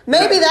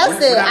 Maybe that's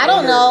We're it. not I don't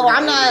over know. here.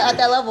 I'm not at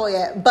that level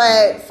yet.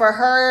 But for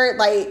her,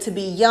 like, to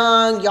be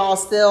young, y'all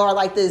still are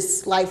like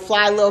this, like,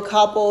 fly little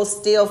couple,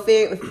 still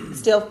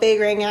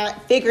figuring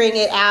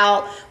it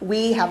out.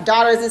 We have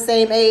daughters the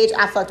same age.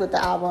 I fucked with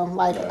the album.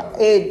 Like,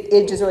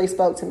 it just really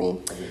spoke to me.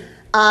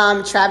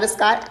 Travis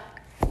Scott,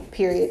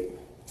 period.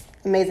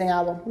 Amazing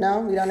album.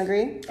 No, you don't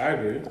agree? I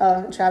agree.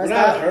 Travis When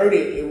I Scott. heard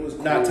it was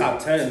cool. Not top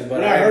 10, but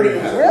When I heard it,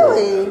 agree.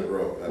 Really?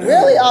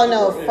 Really? Oh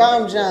no,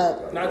 from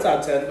jump. Not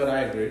top 10, but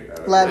I agree.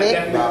 Love it.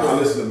 I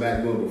listen to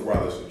Mac Miller before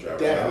I listen to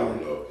Travis. I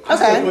don't know.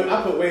 Okay.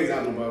 I put Wayne's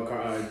album above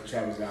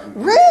Travis' album.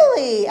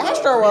 Really?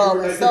 Astro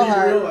is so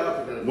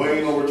hard.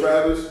 Wayne over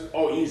Travis?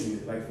 Oh, easily.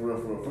 Like, for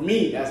real. For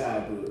me, that's how I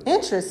put it.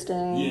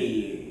 Interesting.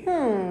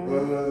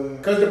 Yeah.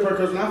 Because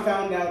when I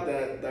found out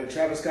that like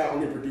Travis Scott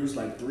only produced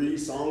like 3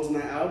 songs on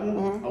that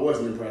album, I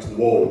wasn't impressed.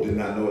 Whoa, did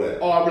not know that.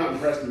 Oh, I'm not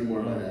impressed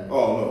anymore by that.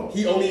 Oh, no.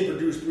 He only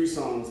produced 3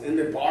 songs, and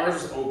the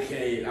bars was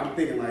okay. And I'm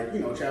thinking like,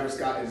 Travis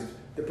Scott is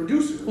the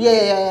producer.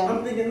 Yeah.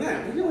 I'm thinking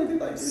that, but he only did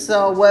like 3 So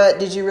songs. what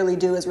did you really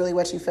do is really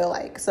what you feel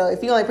like. So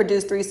if you only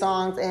produced 3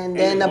 songs and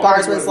then the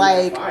bars was wasn't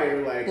like,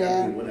 fire, like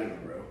yeah. I mean, whatever,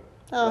 bro.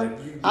 oh, Like,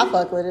 I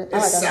fuck with it. I It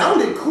like that song.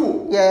 sounded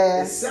cool.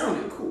 Yeah. It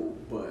sounded cool,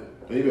 but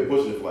And you've been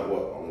pushing it for like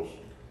what? Almost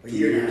a 2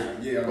 year years? and a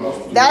half. Yeah,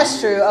 almost 2 That's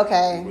years. true.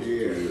 Okay. Pushing 2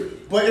 years.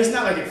 But it's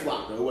not like it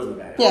flopped though. It wasn't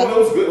bad. Yeah. Oh, it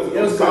was good.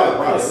 It was a solid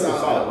project. It was a Solid.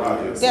 solid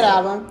project. Good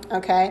album.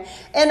 Okay.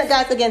 And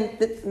guys, again,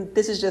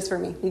 this is just for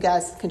me. You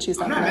guys can choose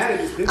I'm something not mad at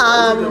else. these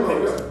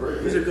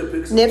picks. These are good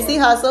picks. Nipsey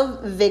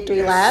Hussle,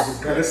 Victory Lap.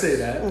 Gotta say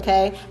that.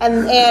 Okay.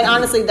 And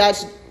honestly,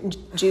 that's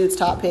Jude's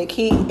top pick.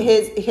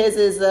 His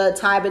is a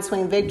tie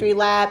between Victory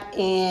Lap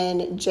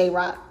and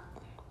J-Rock.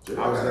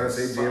 I was gonna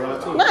say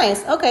J-Rock too.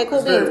 Nice. Okay, cool.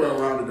 It's very Beans. well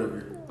rounded of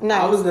you.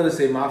 Nice. I was gonna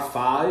say my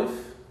 5.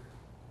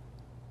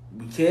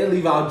 We can't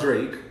leave out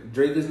Drake.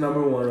 Drake is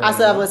number 1. Right I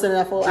still have now. listened to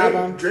that full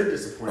album. Drake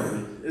disappointed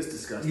me. It's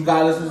disgusting. You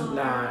gotta listen.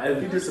 Nah,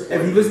 if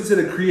you listen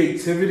to the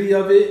creativity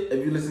of it,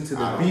 if you listen to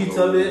the beats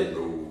of it,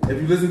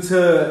 if you listen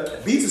to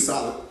Beats are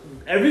solid.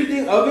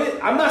 everything of it,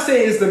 I'm not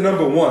saying it's the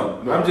number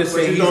 1. I'm just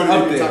saying he's don't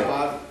up even top there.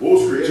 5.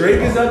 Wolf Street.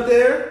 Drake is up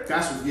there.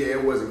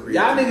 It wasn't great.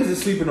 Y'all niggas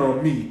is sleeping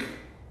on Meek.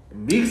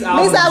 Meek's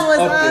album Meek's album is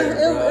was up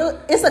there, bro.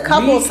 it's a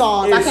couple Meek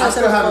songs. I is- can't I say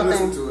still the haven't whole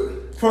listened thing.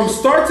 to it. From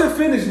start to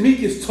finish, Meek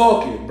is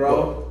talking,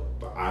 bro.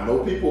 But I know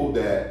people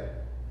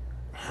that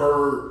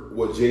heard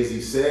what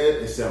Jay-Z said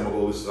and said, I'm gonna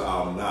go listen to the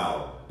album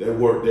now. They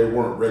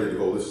weren't ready to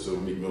go listen to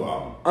the Meek Mill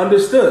album.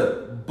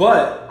 Understood.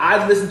 But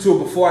I listened to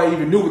it before I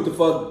even knew what the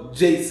fuck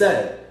Jay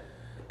said.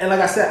 And like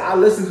I said, I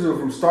listened to it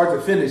from start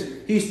to finish.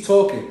 He's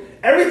talking.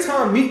 Every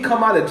time Meek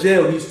come out of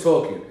jail, he's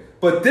talking.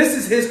 But this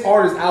is his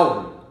hardest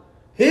album.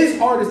 His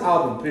hardest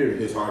album, period.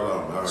 His hard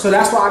album. All right. So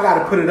that's why I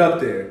gotta put it up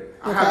there.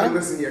 I haven't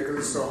listened yet because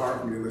it's so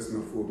hard for me to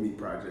listen to a full Meat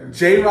project.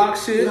 J-Rock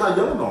He's shit. not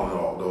yelling on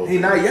y'all though. He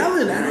not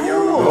yelling at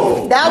all.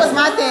 No. That was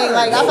my thing.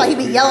 Like I thought he'd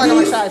be yelling on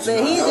the shots, but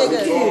he did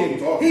good.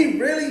 Talking. He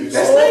really He's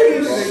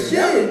talking talking.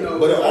 shit.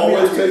 But it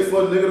always takes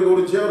for a nigga to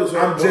go to jail.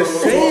 I'm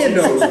just saying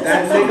though,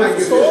 that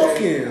nigga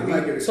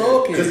talking. He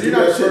talking. Because you're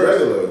not shit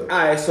regular.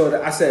 Alright,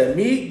 so I said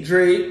Meek,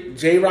 Drake,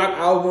 J-Rock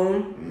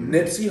album,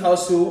 Nipsey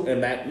Hussle,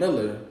 and Mac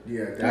Miller.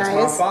 Yeah, That's Nice.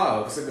 my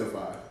 5. that's a good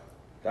 5.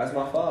 That's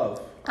my 5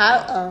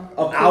 I,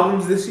 of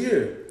albums this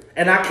year.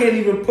 And I can't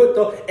even put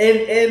the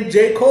and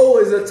J. Cole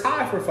is a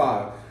tie for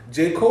 5.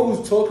 J.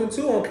 Cole's talking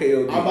too on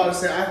KOD. I'm about to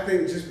say, I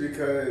think just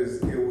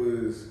because it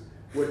was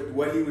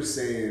what he was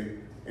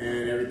saying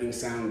and everything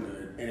sounded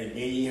good, and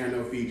he had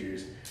no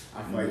features,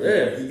 I feel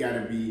like he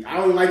gotta be. I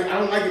don't like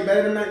it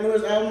better than Mac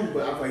Miller's album,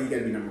 but I feel like he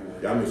gotta be number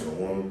 1. Y'all missing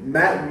one.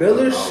 Mac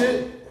Miller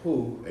shit.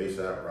 Who?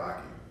 ASAP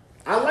Rocky.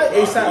 I like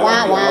ASAP. Wow,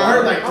 Rocky. wow. I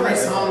heard like I 3 like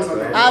songs on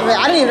that.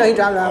 I didn't even know he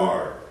dropped an album.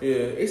 Hard. Yeah,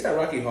 ASAP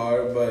Rocky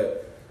hard,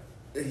 but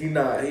he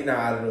not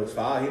out of those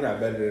 5. He not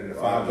better than the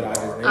 5 that I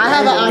just named. I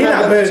have an He not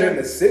honorable better mention. than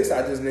the 6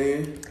 I just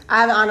named.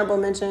 I have an honorable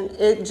mention.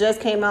 It just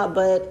came out,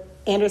 but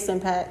Anderson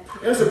 .Paak.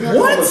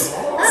 What?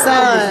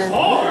 Son,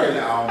 Hard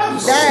now.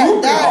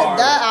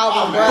 that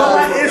album, But bro.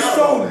 like, it's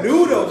so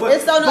new though. But,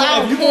 It's so new. but I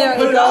if don't you care.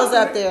 gonna put It goes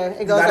out up there. It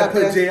You goes gotta up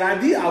put there.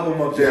 JID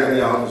album up there.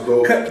 JID album's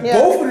dope. Yeah.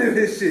 Both of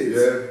his shits.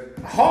 Yeah.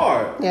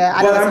 Hard. Yeah,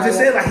 I but know I'm it's just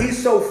hard, saying, like,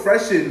 he's so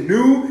fresh and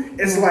new.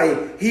 It's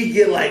like he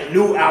get like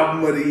new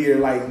album of the year,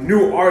 like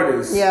new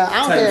artists. Yeah, I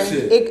don't type care.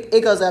 Shit. It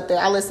goes up there.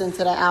 I listened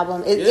to that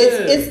album.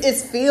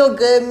 It's feel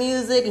good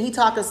music, and he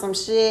talking some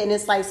shit, and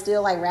it's like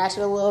still like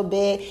ratchet a little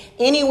bit.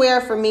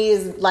 Anywhere for me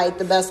is like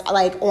the best,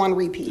 like on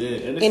repeat. Yeah,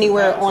 Anderson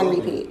Anywhere .Paak on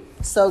talking. repeat.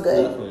 So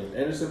good. Definitely.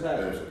 Anderson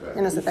 .Paak.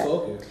 Anderson He's .Paak.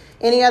 talking.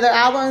 Any other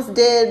albums?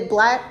 Did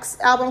Black's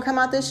album come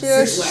out this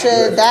year?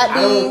 Should that I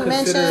be don't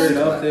consider it mentioned?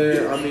 up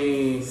there. I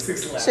mean, Should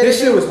this it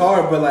shit be? was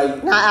hard, but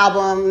like, Not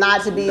album,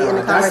 not to be in the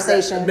that's-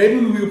 conversation. Maybe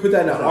we could put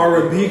that in the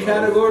R&B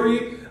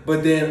category.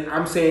 But then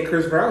I'm saying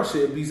Chris Brown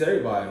shit beats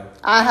everybody.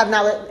 I have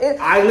not.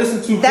 I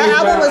listened to That Chris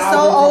album Brown was so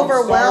album from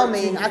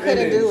overwhelming. start I to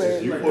couldn't do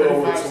finish. it. You put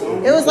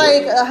over It was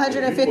like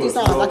 150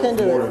 songs. I couldn't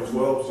do More it. than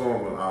 12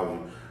 songs on the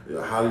album.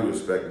 How do you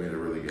expect me to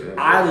really get into it?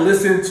 I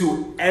listened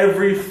to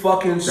every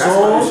fucking That's my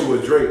song. issue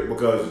with Drake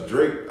because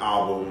Drake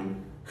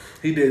album,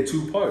 He did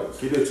 2 parts.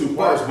 he did 2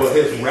 parts, but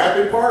his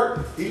rapping part,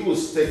 he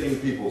was taking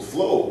people's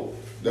flow.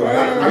 That was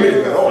not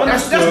creative at all.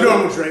 That's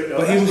normal Drake though.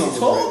 But he That's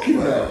was normal talking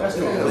Drake. though. That's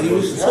normal. He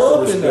was You have to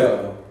talking respect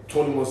though.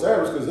 21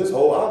 Savage because this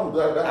whole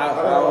album. I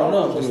don't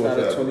know. I'm just not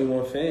a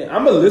 21 fan.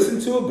 I'm gonna listen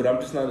to it, but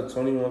I'm just not a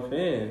 21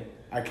 fan.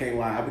 I can't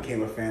lie. I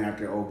became a fan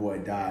after Old Boy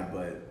died,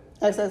 but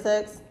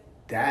XXX.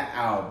 that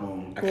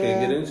album. I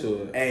can't get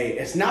into it. Hey,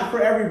 it's not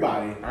for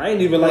everybody. I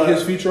ain't even like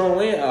his feature on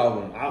Wayne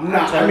album. I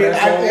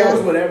it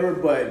was whatever,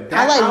 but that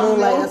I like album,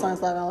 Moonlight. That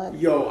song's like I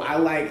like. Yo, I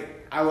like.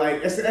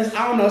 It's,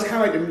 I don't know. It's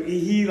kind of like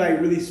he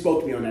like really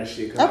spoke to me on that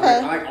shit. 'Cause Okay.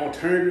 I like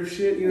alternative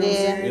shit. You know what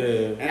I'm saying?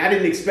 Yeah. And I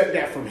didn't expect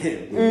that from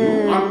him.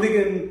 I'm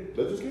thinking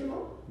That just came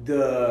out.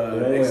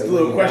 the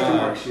little question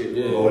mark shit.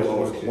 Yeah.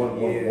 Little question mark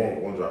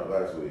shit. One dropped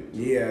last week.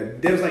 Yeah,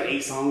 there was like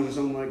 8 songs or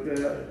something like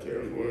that.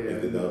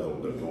 And then the other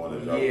one, the one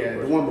that dropped. Yeah,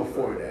 the one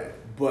before that.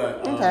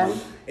 But Okay.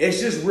 it's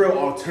just real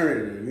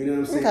alternative. You know what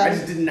I'm saying? Okay. I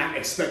just did not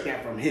expect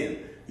that from him.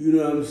 You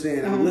know what I'm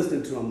saying? I'm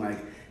listening to him like,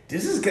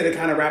 this is the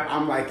kind of rap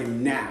I'm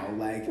liking now.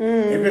 Like,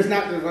 if it's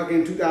not the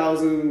fucking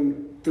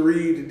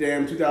 2003 to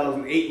damn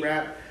 2008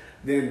 rap,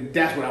 then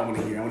that's what I want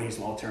to hear. I want to hear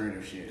some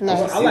alternative shit.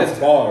 Nice. I like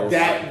bars.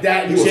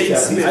 That He was Jaden talented.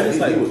 Smith. I just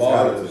like He was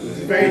bars. talented, man.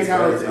 He's very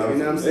talented. You know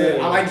what I'm saying?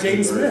 Yeah. I like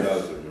Jaden Smith.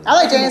 I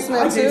like Jaden I like Smith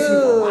Jaden Smith a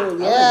lot. too. I like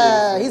Yeah,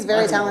 Jaden Smith. he's very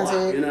I like him a lot.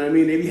 talented. You know what I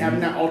mean? They be having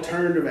that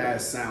alternative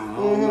ass sound. I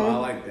don't know. I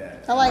like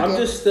that. I like I'm it.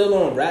 just still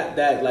on rap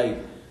that like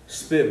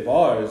spit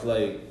bars.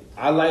 Like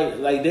I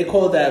like they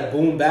call that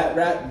boom bap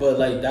rap, but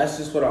like that's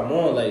just what I'm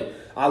on. Like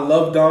I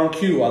love Don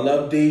Q. I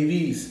love Dave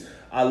East.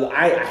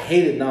 I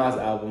hated Nas'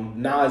 album.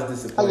 Nas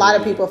disappointed. A lot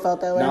of me. people felt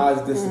that way.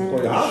 Nas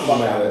disappointed. Nas the fuck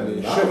mad out at of me.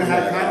 me. Nas Shouldn't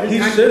have mad had at He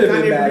Kanye- should have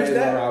Kanye been mad produced at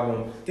that that?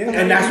 album. Didn't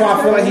And Kanye that's why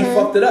I feel like he produce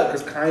fucked it up,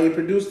 because Kanye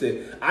produced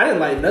it. I didn't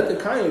like nothing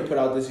Kanye put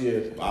out this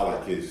year. I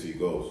like Kids See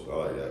Ghosts. I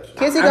like that shit.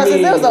 Kissy I Ghost,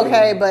 mean- it was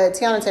okay, but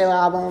Tiana Taylor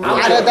album, out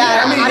of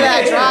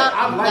that drop,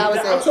 I like that was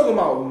that. I'm it. talking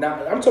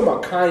about. I'm talking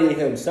about Kanye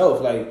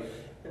himself. Like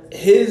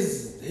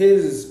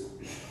his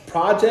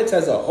projects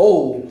as a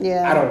whole.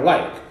 Yeah. I don't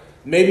like.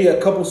 Maybe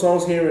a couple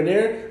songs here and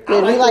there.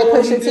 I Did you like the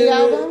one he Pusha T did.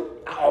 album?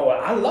 Oh,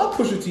 I love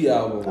Pusha T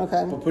album.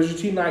 Okay. But Pusha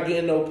T not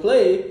getting no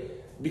play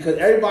because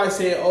everybody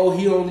saying, oh,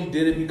 he only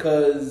did it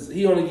because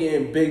he only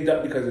getting bigged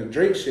up because of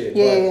Drake shit.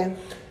 Yeah.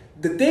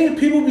 But the thing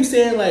people be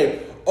saying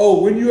like,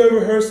 oh, when you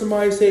ever heard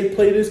somebody say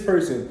play this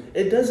person,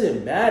 it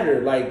doesn't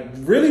matter. Like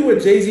really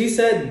what Jay-Z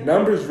said,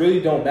 numbers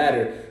really don't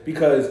matter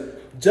because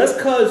just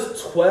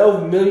because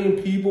 12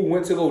 million people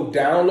went to go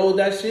download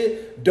that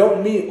shit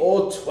don't mean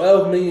all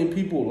 12 million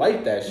people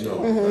like that shit.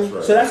 No, that's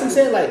right. So that's what I'm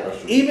saying. Like,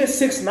 That's true. even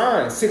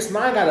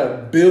 6ix9ine got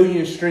 1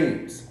 billion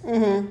streams.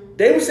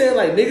 They were saying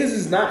like niggas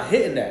is not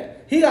hitting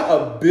that. He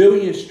got 1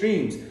 billion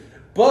streams,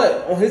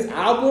 but on his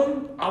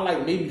album, I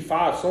like maybe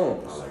 5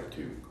 songs. I like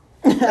two.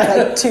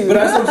 Like two. But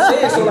that's what I'm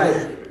saying. So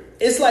like,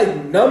 it's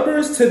like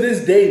numbers to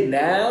this day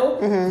now,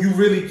 you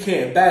really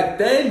can't. Back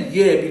then,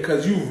 yeah,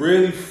 because you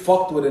really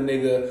fucked with a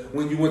nigga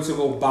when you went to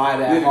go buy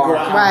that hard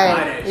copy.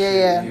 Right.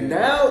 Yeah.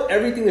 Now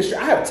everything is.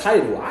 I have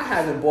Tidal. I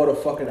haven't bought a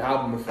fucking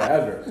album in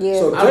forever. Yeah.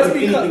 So I'll just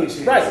give anything a because,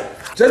 chance.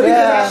 right, just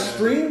Yeah. because I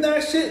stream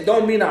that shit,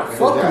 don't mean I But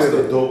fuck that's with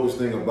the it. dopest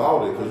thing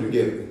about it because you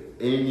give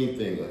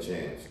anything a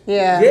chance.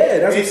 Yeah. Yeah,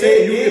 that's what I'm It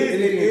saying. You is, give it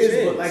anything a is,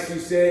 chance. but like you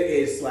said,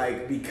 it's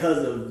like because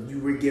of you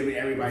were giving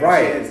everybody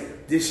Right. a chance.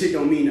 This shit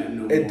don't mean nothing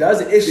no more. It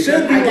doesn't. It Because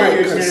should be I gave like you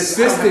a chance, I don't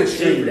consistent have to pay for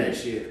streaming. that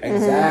shit.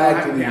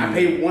 Exactly. I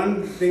pay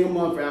one thing a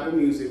month for Apple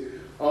Music.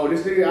 Oh,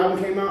 this nigga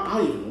album came out. I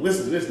don't even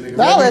listen to this nigga.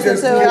 I'll Let me listen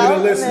just to give it. a I'll-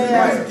 listen.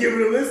 yeah. Just give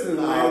it a listen.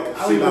 Like, I don't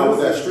See even now with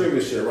that listen.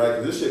 streaming shit, right?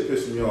 Because this shit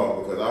pissed me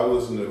off because I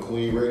was listening to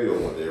Queen Radio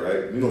one day,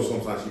 right? You know,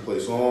 sometimes she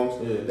plays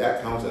songs. Yeah.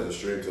 That counts as a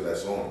stream to that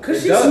song. Cause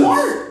It she's does.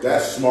 smart.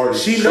 That's smart.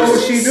 as She shit. knows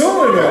what she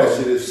doing, That though.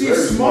 shit is She's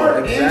very smart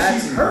and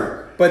Exactly. she's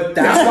hurt. But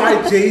that's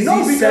why Jay-Z No,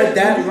 because- said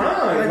that because-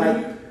 line. like,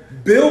 Like,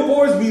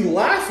 billboards be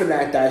laughing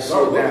at that I was shit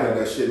looking now. at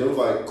that shit. It was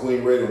like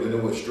Queen Radio, then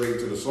it went straight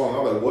to the song. I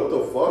was like, what the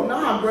fuck?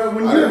 Nah, bro.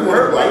 When I you didn't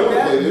work know I like would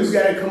that, play you this.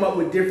 gotta come up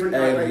with different.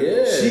 And Like,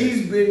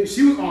 yeah.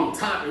 she was on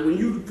top, and when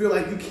you feel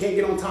like you can't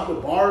get on top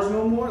of bars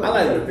no more, I you gotta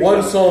like figure one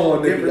out song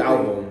on the different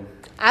album.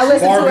 I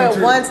listened to Barbie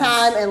it one Dreams.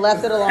 time and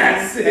left it alone.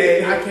 That's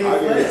it. I I can't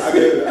gave play.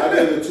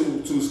 it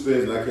two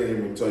spins, and I can't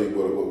even tell you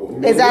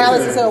what Is that I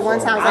listened to it one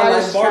time? I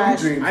like just Barbie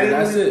trash. Dreams. I didn't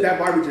That's listen to it. that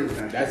Barbie Dreams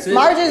thing. That's it.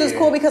 Margins is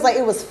cool because like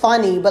it was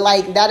funny, but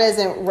like that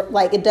isn't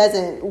like it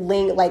doesn't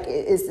link like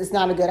it's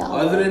not a good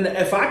album. Other than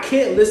if I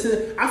can't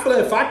listen, I feel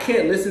like if I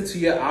can't listen to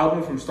your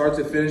album from start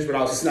to finish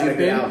without It's not a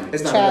skipping, good album.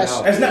 it's not Trash. a good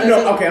album. It's not.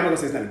 No, okay. I'm not gonna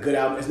say it's not a good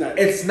album. It's not.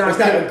 It's not It's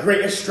not good. a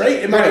great. It's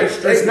straight. It might Right. be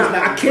straight. It's not.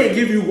 but I can't great.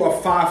 give you a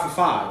 5 for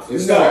 5.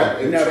 If No, track,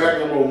 if never. track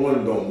number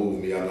one don't move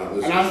me, I'm not And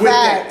listening. I'm with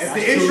that. Facts. If the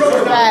That's intro is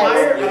true. not Facts.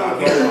 fire, Yeah, I I don't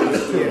care. don't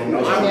listen. Yeah, no,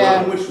 I'm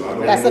Yeah. with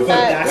you. That's a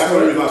fact. That's the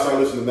reason I started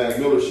listening to Mac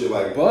Miller shit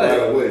like But-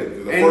 right away.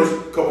 The And-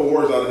 first couple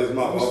words out of his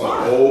mouth, I was like,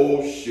 fine.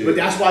 oh shit. But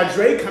that's why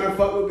Drake kind of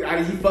fucked with.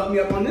 He fucked me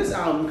up on this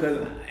album because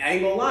I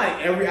ain't gonna lie.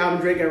 Every album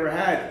Drake ever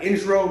had,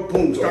 intro,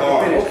 boom, start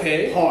Hard. to finish,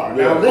 Okay. hard.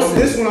 Yeah. Now listen,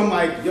 this one I'm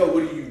like, yo,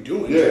 what are you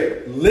doing, Yeah. Drake?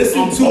 Listen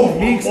On to both- on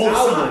Meek's both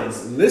album.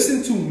 sides.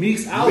 Listen to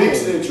Meek's album.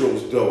 Meek's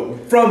intro's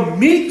dope. From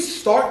Meek's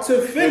start to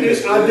finish,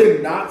 Finish, I yeah.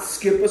 did not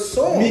skip a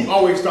song. Meek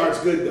always starts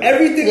good though.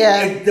 Everything,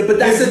 Yeah. but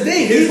that's His- the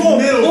thing. his He's gonna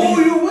middle pull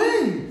be- you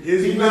in.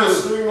 His He's not middle-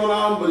 streaming on the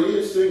album, but he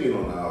is singing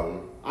on the album.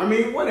 I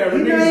mean, whatever.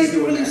 He niggas not is even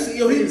doing really that. see.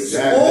 Yo, he's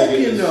That nigga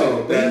talking is though.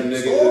 sick. That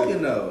He's nigga talking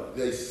is- though.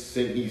 They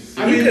sing. He's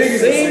I mean, He niggas can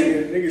is sing.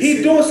 singing, niggas He's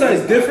sing. doing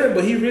something different,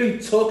 but he really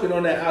talking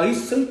on that out.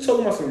 He's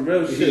talking about some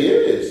real He shit.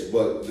 is,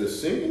 but the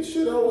singing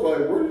shit, I was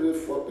like, where the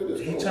fuck did this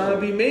He come trying to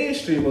from? be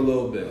mainstream a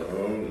little bit.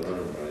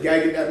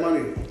 Gotta get that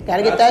money.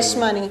 Gotta get that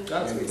shmoney.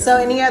 Got to. So,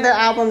 any other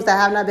albums that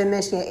have not been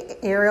mentioned?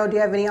 Ariel, do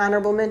you have any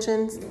honorable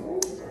mentions?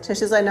 So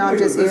she's like, no, I'm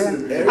just here.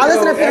 I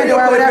listen to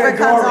Pandora, whatever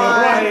comes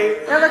on.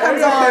 Whatever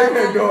comes on.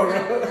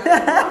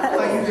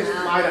 Like you just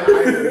fly to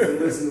islands and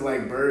listen to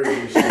like birds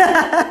and shit.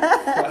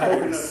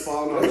 Coconuts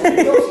falling off.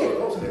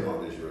 Those came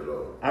out this year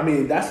though. I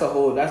mean, that's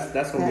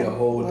gonna be a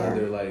whole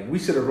other like. We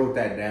should have wrote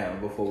that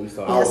down before we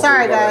started. Yeah,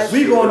 sorry, guys.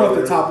 We going off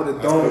the top of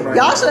the dome right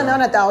Y'all now. should have known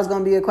that was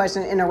going to be a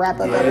question in a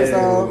wrap-up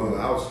episode.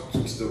 I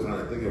was still kind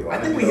of thinking about.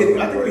 I think we hit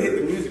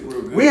the music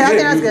real good. Yeah, I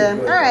think that's music, good.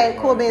 but- All right,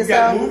 cool beans. You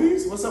got So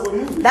movies? What's up with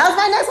movies? that was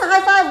my next one.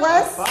 High five,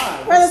 Wes. High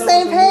five. We're on What's the up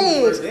same with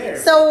the movies page. right there?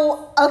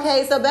 So,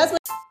 okay, so best.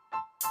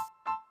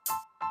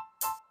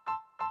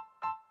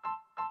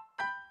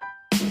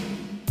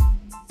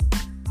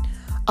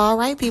 All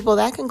right, people,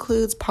 that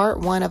concludes part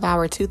 1 of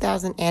our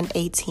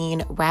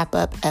 2018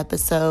 wrap-up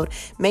episode.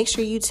 Make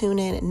sure you tune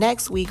in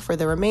next week for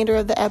the remainder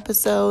of the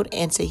episode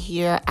and to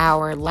hear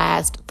our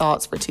last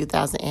thoughts for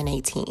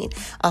 2018.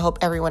 I hope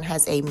everyone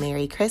has a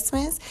Merry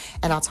Christmas,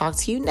 and I'll talk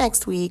to you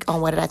next week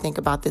on What Did I Think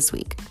About This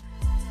Week.